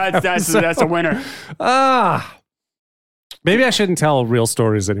episode. That's a winner. Maybe I shouldn't tell real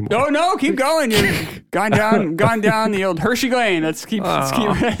stories anymore. No, keep going. You've gone down the old Hershey Lane. Let's keep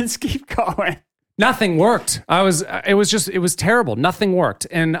going. Nothing worked. It was terrible. Nothing worked.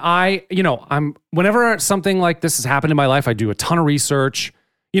 And whenever something like this has happened in my life, I do a ton of research.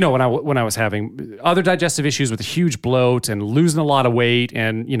 When I was having other digestive issues with a huge bloat and losing a lot of weight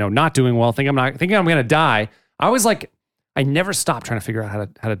and, not doing well, thinking I'm going to die. I never stopped trying to figure out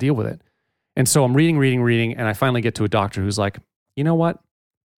how to deal with it. And so I'm reading, and I finally get to a doctor who's like, you know what?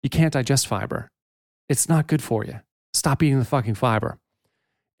 You can't digest fiber. It's not good for you. Stop eating the fucking fiber.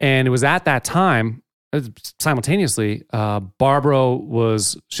 And it was at that time, simultaneously, Barbara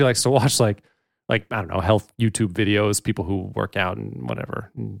she likes to watch I don't know, health YouTube videos, people who work out and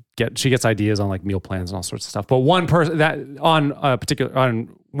whatever. And she gets ideas on meal plans and all sorts of stuff. But one person that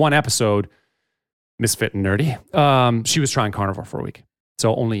on one episode, Misfit and Nerdy, she was trying carnivore for a week.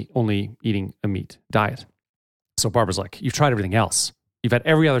 So only eating a meat diet. So Barbara's like, you've tried everything else. You've had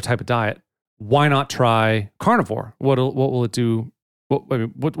every other type of diet. Why not try carnivore? What will it do?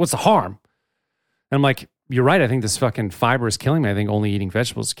 What's the harm? And I'm like, you're right. I think this fucking fiber is killing me. I think only eating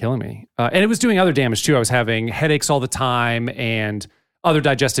vegetables is killing me. And it was doing other damage too. I was having headaches all the time, and other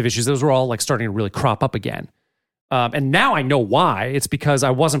digestive issues. Those were all like starting to really crop up again. And now I know why. It's because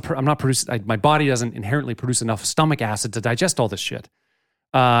I'm not producing, my body doesn't inherently produce enough stomach acid to digest all this shit.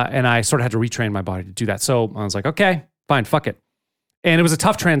 And I sort of had to retrain my body to do that. So I was like, okay, fine, fuck it. And it was a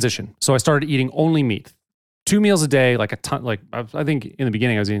tough transition. So I started eating only meat. 2 meals a day, like a ton. Like I think in the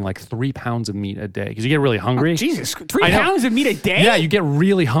beginning I was eating like 3 pounds of meat a day because you get really hungry. Oh, Jesus, 3 pounds of meat a day? Yeah, you get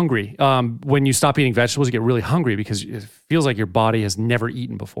really hungry. When you stop eating vegetables, you get really hungry because it feels like your body has never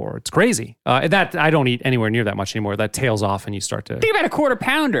eaten before. It's crazy. That I don't eat anywhere near that much anymore. That tails off and you start to. Think about a quarter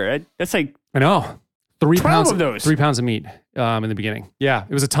pounder. That's like I know 3 pounds of those. 3 pounds of meat in the beginning. Yeah,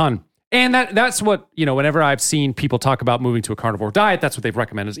 it was a ton. And that's what whenever I've seen people talk about moving to a carnivore diet, that's what they've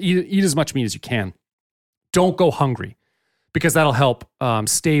recommended: is eat as much meat as you can. Don't go hungry, because that'll help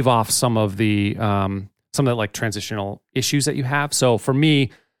stave off some of the like transitional issues that you have. So for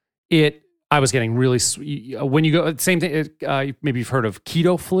me, I was getting really when you go same thing. Maybe you've heard of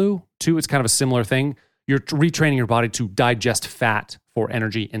keto flu too. It's kind of a similar thing. You're retraining your body to digest fat for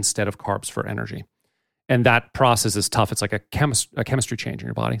energy instead of carbs for energy, and that process is tough. It's like a chemistry change in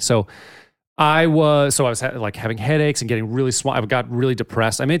your body. So I was like having headaches and getting really small. I got really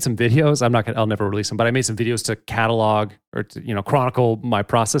depressed. I made some videos. I'll never release them, but I made some videos to catalog or to, chronicle my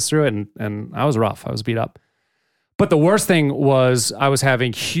process through it. And I was rough. I was beat up. But the worst thing was I was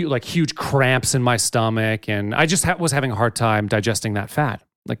having huge cramps in my stomach, and I just was having a hard time digesting that fat.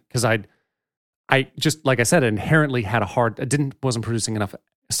 Like, cause I just, like I said, inherently had wasn't producing enough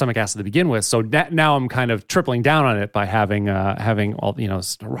stomach acid to begin with. So now I'm kind of tripling down on it by having all,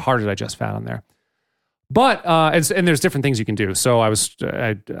 hard to digest fat on there. But, and there's different things you can do. So I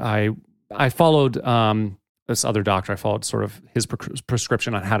followed, this other doctor. I followed sort of his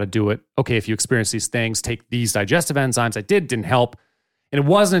prescription on how to do it. Okay, if you experience these things, take these digestive enzymes. I didn't help. And it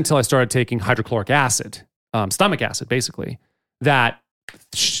wasn't until I started taking hydrochloric acid, stomach acid, basically, that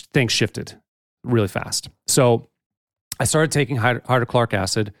things shifted really fast. So I started taking hydrochloric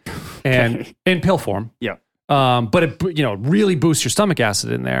acid and in pill form. Yeah. But it, really boosts your stomach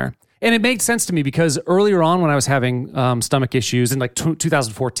acid in there. And it made sense to me because earlier on when I was having stomach issues, and like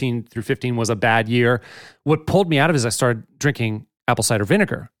 2014 through 15 was a bad year, what pulled me out of it is I started drinking apple cider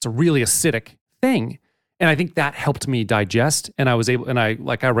vinegar. It's a really acidic thing. And I think that helped me digest, and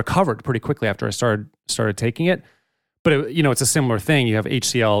I recovered pretty quickly after I started taking it. But it's a similar thing. You have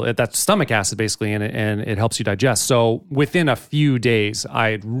HCl, that's stomach acid basically, and it helps you digest. So within a few days,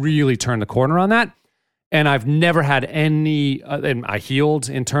 I really turned the corner on that. And I've never had any, and I healed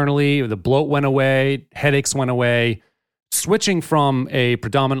internally. The bloat went away, headaches went away. Switching from a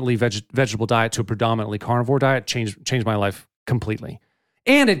predominantly vegetable diet to a predominantly carnivore diet changed my life completely.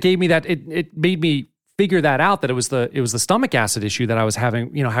 And it gave me that, it made me figure that out, that it was the stomach acid issue that I was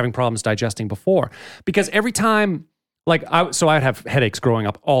having problems digesting before. Because every time, I'd have headaches growing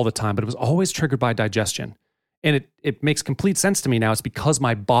up all the time, but it was always triggered by digestion. And it makes complete sense to me now. It's because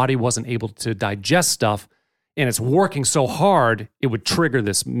my body wasn't able to digest stuff, and it's working so hard, it would trigger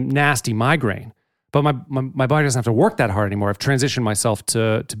this nasty migraine. But my body doesn't have to work that hard anymore. I've transitioned myself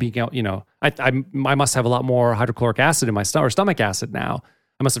to being out, I must have a lot more hydrochloric acid in my stomach, or stomach acid now.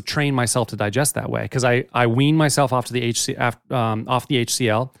 I must have trained myself to digest that way, because I weaned myself off the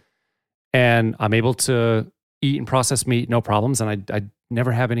HCL, and I'm able to eat and process meat, no problems. And I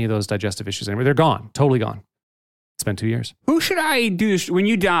never have any of those digestive issues anymore. They're gone, totally gone. It's been 2 years. Who should I do this when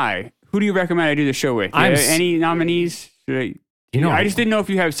you die? Who do you recommend I do the show with? Any nominees? I just didn't know if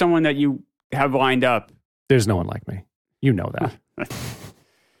you have someone that you have lined up. There's no one like me. You know that.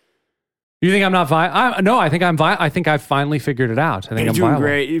 You think I'm not viable? No, I think I'm viable. I think I've finally figured it out. I think I'm doing viable.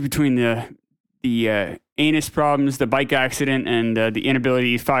 Great between the anus problems, the bike accident, and the inability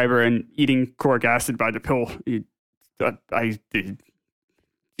to eat fiber and eating chloric acid by the pill.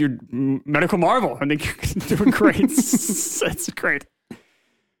 You're medical marvel. I think you're doing great. That's great.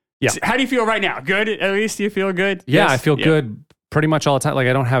 Yeah. So how do you feel right now? Good? At least you feel good? Yeah, Yes? I feel good pretty much all the time. Like,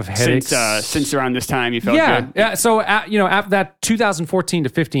 I don't have headaches. Since around this time, you felt good? Yeah. So, after that 2014 to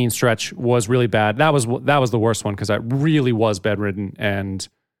 15 stretch was really bad. That was the worst one, because I really was bedridden, and,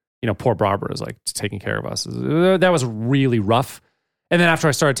 poor Barbara was like taking care of us. That was really rough. And then after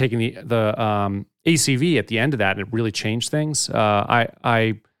I started taking the ACV at the end of that, it really changed things.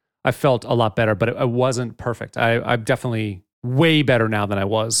 I felt a lot better, but it wasn't perfect. I'm definitely way better now than I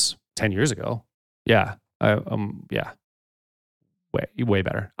was 10 years ago. Yeah. Way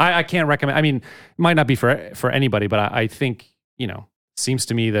better. I can't recommend, I mean, it might not be for anybody, but I think, seems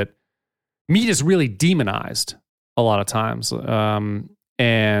to me that meat is really demonized a lot of times.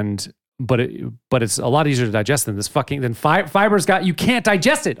 But it's a lot easier to digest than fiber's you can't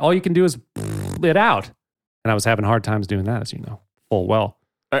digest it. All you can do is it out. And I was having hard times doing that, as you know. full well.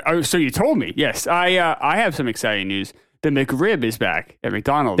 So you told me. Yes, I have some exciting news. The McRib is back at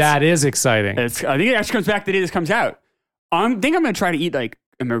McDonald's. That is exciting. I think it actually comes back the day this comes out. I think I'm going to try to eat like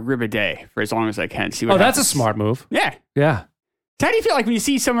a McRib a day for as long as I can. See what That's a happens. smart move. Yeah. Yeah. So how do you feel like when you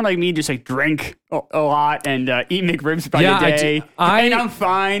see someone like me just like drink a lot and eat McRibs by the day? And I'm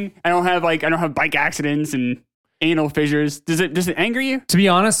fine. I don't have bike accidents and anal fissures. Does it anger you? To be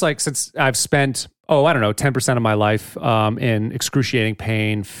honest, like since I've spent, 10% of my life in excruciating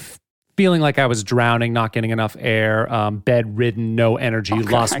pain, feeling like I was drowning, not getting enough air, bedridden, no energy,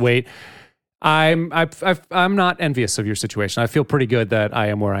 lost weight. I'm not envious of your situation. I feel pretty good that I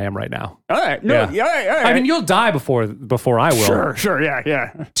am where I am right now. All right. No, all right. I mean, you'll die before I will. Sure.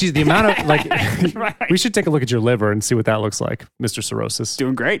 Yeah. Geez, the amount of Right. we should take a look at your liver and see what that looks like, Mr. Cirrhosis.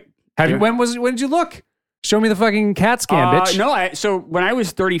 Doing great. When did you look? Show me the fucking CAT scan, bitch. No, so when I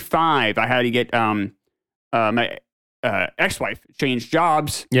was 35, I had to get my ex-wife changed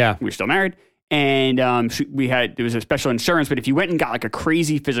jobs. Yeah. We were still married. And there was a special insurance, but if you went and got like a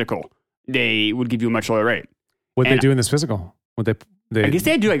crazy physical, they would give you a much lower rate. What they do in this physical? What they I guess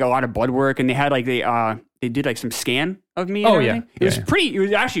they had to do like a lot of blood work, and they had like they did like some scan of me. Oh, and yeah. everything.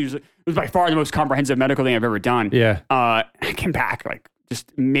 It was by far the most comprehensive medical thing I've ever done. Yeah. I came back like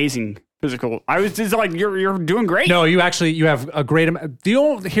just amazing physical. I was just like, you're doing great. No, you have a great amount.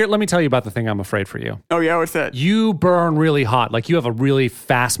 Here, let me tell you about the thing I'm afraid for you. Oh yeah, what's that? You burn really hot. Like you have a really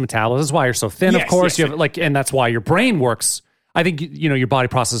fast metabolism. That's why you're so thin, of course. Yes. You have and that's why your brain works. I think your body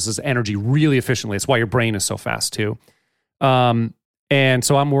processes energy really efficiently. It's why your brain is so fast too. And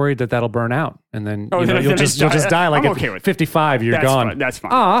so I'm worried that that'll burn out, and then you'll just die. Like I'm at okay with 55, you're gone. That's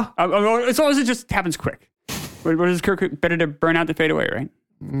fine. As long as it just happens quick. What is Kurt? Better to burn out than fade away, right?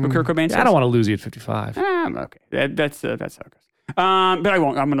 What Kurt Cobain says? I don't want to lose you at 55. Okay, that's how it goes. But I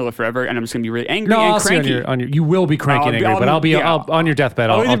won't. I'm going to live forever, and I'm just going to be really angry No, and I'll cranky. see on your. You will be cranky and angry, but I'll be on your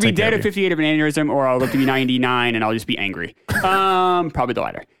deathbed. I'll I'll either be take care dead of at you. 58 of an aneurysm, or I'll live to be 99, and I'll just be angry. Probably the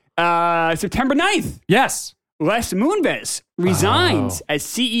latter. September 9th. Yes. Les Moonves resigns as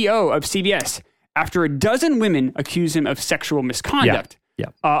CEO of CBS after a dozen women accuse him of sexual misconduct. Yeah.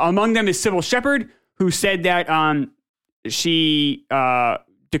 Among them is Sybil Shepherd, who said that she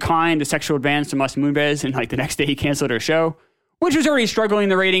declined a sexual advance from Les Moonves, and like the next day he canceled her show, which was already struggling in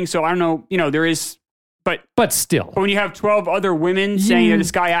the ratings. So I don't know, there is, but still, when you have 12 other women saying that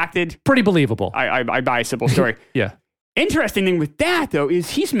this guy acted, pretty believable. I buy Sybil's story. Yeah. Interesting thing with that though is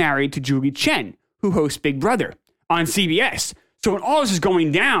he's married to Julie Chen, who hosts Big Brother on CBS. So when all this is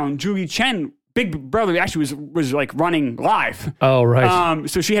going down, Julie Chen, Big Brother actually was like running live. Oh, right.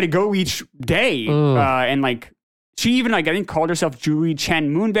 So she had to go each day, and like she even I think called herself Julie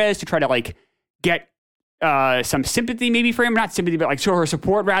Chen Moonves to try to like get some sympathy maybe for him, not sympathy, but like show her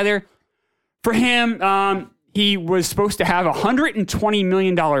support rather for him. He was supposed to have $120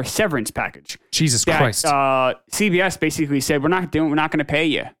 million severance package. Jesus Christ. CBS basically said, we're not going to pay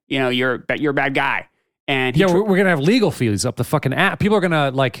you. You're a bad guy. And we're going to have legal fees up the fucking app. People are going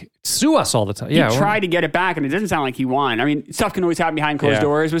to like sue us all the time. He tried to get it back, and it doesn't sound like he won. I mean, stuff can always happen behind closed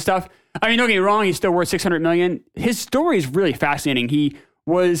doors with stuff. I mean, don't get me wrong, he's still worth $600 million. His story is really fascinating. He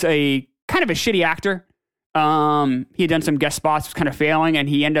was a kind of a shitty actor. He had done some guest spots, was kind of failing, and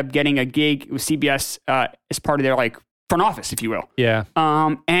he ended up getting a gig with CBS as part of their like front office, if you will. Yeah.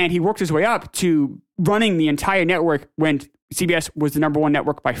 And he worked his way up to running the entire network when CBS was the number one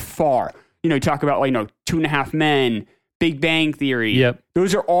network by far. You talk about like 2.5 Men, Big Bang Theory. Yep.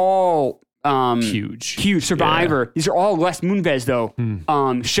 Those are all huge. Survivor. Yeah. These are all Les Moonves though.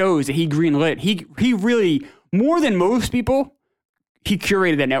 Shows that he greenlit. He really, more than most people, he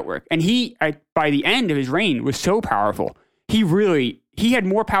curated that network, and by the end of his reign was so powerful. He had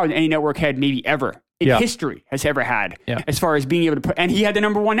more power than any network had maybe ever in history has ever had. Yeah. As far as being able to put, and he had the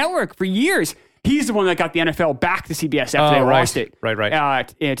number one network for years. He's the one that got the NFL back to CBS after they lost it. Right.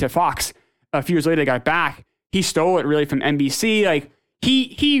 To Fox. A few years later, they got it back. He stole it really from NBC. Like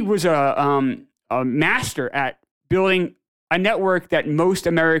he was a master at building a network that most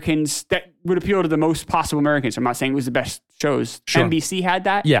Americans, that would appeal to the most possible Americans. I'm not saying it was the best shows. Sure. NBC had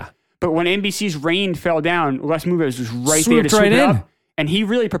that. Yeah. But when NBC's reign fell down, Les Moonves was right Swooped there to swoop right it in. up. And he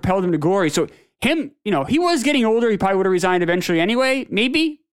really propelled him to glory. So him, he was getting older. He probably would have resigned eventually anyway,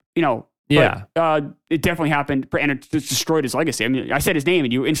 maybe, Yeah. But, it definitely happened, and it just destroyed his legacy. I mean, I said his name,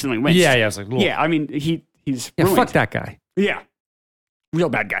 and you instantly winced. Yeah. I was like, yeah. I mean, he's ruined. fuck that guy. Yeah, real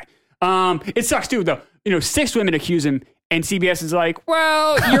bad guy. It sucks too, though. 6 women accuse him, and CBS is like,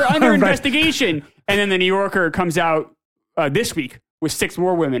 "Well, you're under investigation." And then the New Yorker comes out this week with 6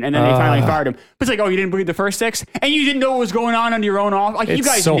 more women, and then they finally fired him. But it's like, oh, you didn't believe the first 6, and you didn't know what was going on under your own office. Like, you It's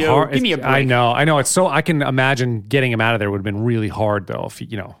guys so knew. hard. Give me a break. I know. It's so, I can imagine getting him out of there would have been really hard, though. If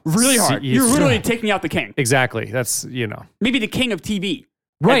Really hard. You're literally taking out the king. Exactly. That's Maybe the king of TV.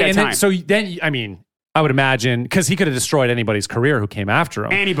 right. At And that then time. so then I mean, I would imagine because he could have destroyed anybody's career who came after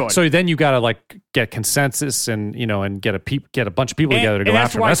him. Anybody. So then you got to like get consensus and and get a bunch of people together to go and that's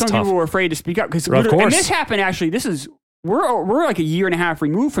after him. why That's some tough. people were afraid to speak up because Of course. and this happened actually. We're like a year and a half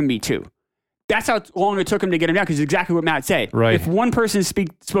removed from Me Too. That's how long it took him to get him down because it's exactly what Matt said. Right. If one person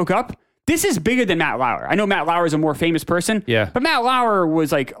spoke up, this is bigger than Matt Lauer. I know Matt Lauer is a more famous person. Yeah. But Matt Lauer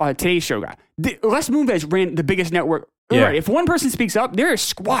was like a Today's Show guy. Les Moonves ran the biggest network. Yeah. Right. If one person speaks up, they're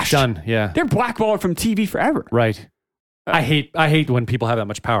squashed. Done. Yeah. They're blackballed from TV forever. Right. I hate when people have that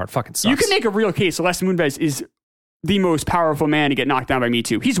much power. It fucking sucks. You can make a real case. Les Moonves is the most powerful man to get knocked down by Me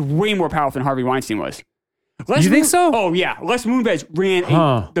Too. He's way more powerful than Harvey Weinstein was. You think so? Oh, yeah. Les Moonves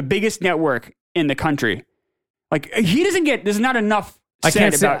ran the biggest network in the country. Like, he doesn't get, there's not enough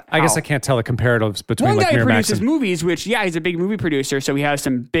said about I guess how- I can't tell the comparatives between One like guy Miramax produces and movies, which, yeah, he's a big movie producer, so he has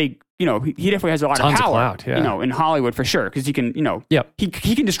some big, he definitely has a lot Tons of of power, clout, yeah. in Hollywood for sure, because he can, Yep. he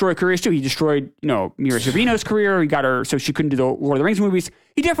can destroy careers too. He destroyed, Mira Sorvino's career. He got her so she couldn't do the Lord of the Rings movies.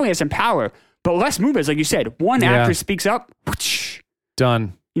 He definitely has some power. But Les Moonves, like you said, one Yeah. actress speaks up, whoosh,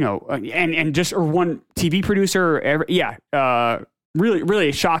 done. and just or one TV producer, really,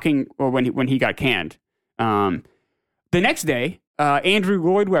 really shocking when he got canned. The next day, Andrew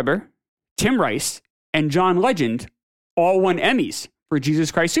Lloyd Webber, Tim Rice, and John Legend all won Emmys for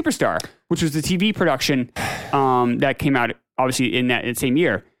Jesus Christ Superstar, which was the TV production that came out obviously in that same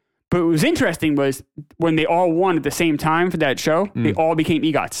year. But what was interesting was when they all won at the same time for that show, they all became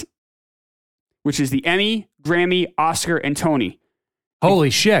EGOTs, which is the Emmy, Grammy, Oscar, and Tony. Holy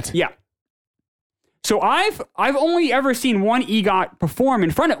shit. Yeah. So I've only ever seen one EGOT perform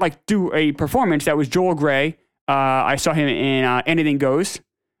in front of, do a performance that was Joel Grey. I saw him in Anything Goes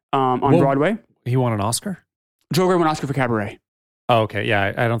on Broadway. He won an Oscar? Joel Grey won an Oscar for Cabaret. Oh, okay.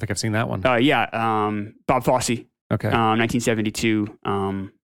 Yeah, I don't think I've seen that one. Bob Fosse, Okay. 1972.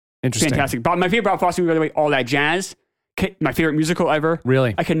 Interesting. Fantastic. My favorite Bob Fosse movie, by the way, All That Jazz. My favorite musical ever.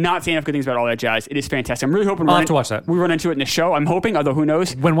 Really? I cannot say enough good things about All That Jazz. It is fantastic. I'm really hoping I'll have to watch that. we run into it in the show. I'm hoping, although who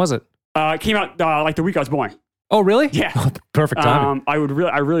knows. When was it? It came out like the week I was born. Oh, really? Yeah. Perfect timing. I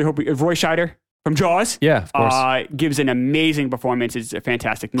really hope Roy Scheider from Jaws. Yeah, of course. Gives an amazing performance. It's a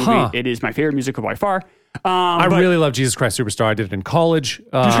fantastic movie. Huh. It is my favorite musical by far. I really love Jesus Christ Superstar. I did it in college. Jesus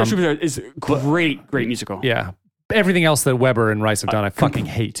Christ Superstar is great musical. Yeah. Everything else that Weber and Rice have done, I fucking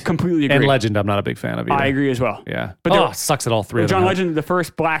hate. Completely agree. And Legend, I'm not a big fan of either. I agree as well. Yeah. But But sucks at all three of them. John Legend, the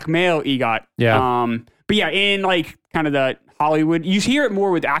first black male EGOT. Yeah. But yeah, in like kind of the Hollywood, you hear it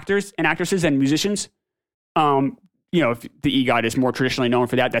more with actors and actresses than musicians. If the EGOT is more traditionally known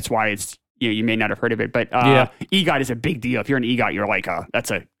for that, that's why it's you may not have heard of it. But EGOT is a big deal. If you're an EGOT, you're like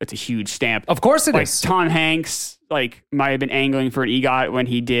that's a huge stamp. Of course it like is. Tom Hanks might have been angling for an EGOT when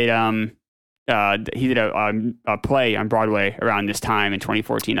he did a play on Broadway around this time in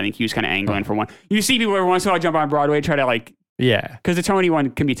 2014. I think he was kind of angling for one. You see people every once in a while jump on Broadway, try to Yeah. because the Tony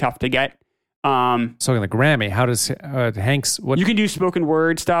one can be tough to get. So in the Grammy, how does Hanks? What? You can do spoken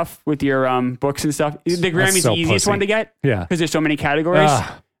word stuff with your books and stuff. The Grammy's so the easiest pussy. one to get Yeah. because there's so many categories.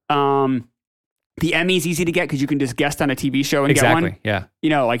 The Emmy's easy to get because you can just guest on a TV show and Exactly. get one.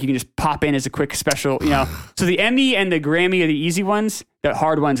 Yeah. You can just pop in as a quick special. So the Emmy and the Grammy are the easy ones. The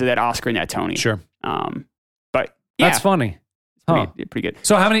hard ones are that Oscar and that Tony. Sure. But yeah, That's funny. Huh. pretty good.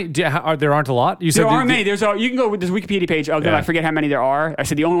 So how many? There aren't a lot. You said There aren't many. You can go with this Wikipedia page. Although Yeah. I forget how many there are. I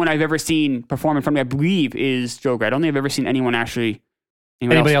said the only one I've ever seen perform in front of me, I believe, is Joe Grey. I don't think I've ever seen anyone actually.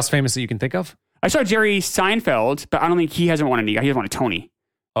 Anybody else famous that you can think of? I saw Jerry Seinfeld, but I don't think he hasn't won an EGOT. He hasn't won a Tony.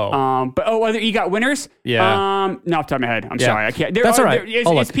 Oh. Other EGOT winners? Yeah. Not off the top of my head. I'm Yeah. sorry. I can't. That's all right. I'll It's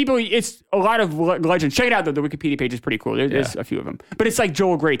look. people. It's a lot of legends. Check it out. The Wikipedia page is pretty cool. There's a few of them, but it's like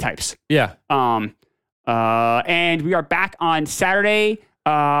Joel Grey types. Yeah. And we are back on Saturday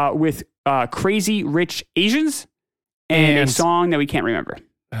with Crazy Rich Asians and a And- song that we can't remember.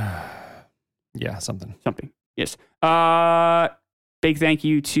 Yeah. Something. Yes. Big thank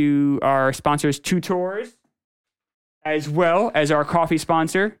you to our sponsors, Two Tours, as well as our coffee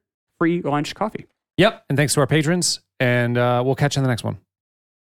sponsor, Free Lunch Coffee. Yep. And thanks to our patrons. And we'll catch you in the next one.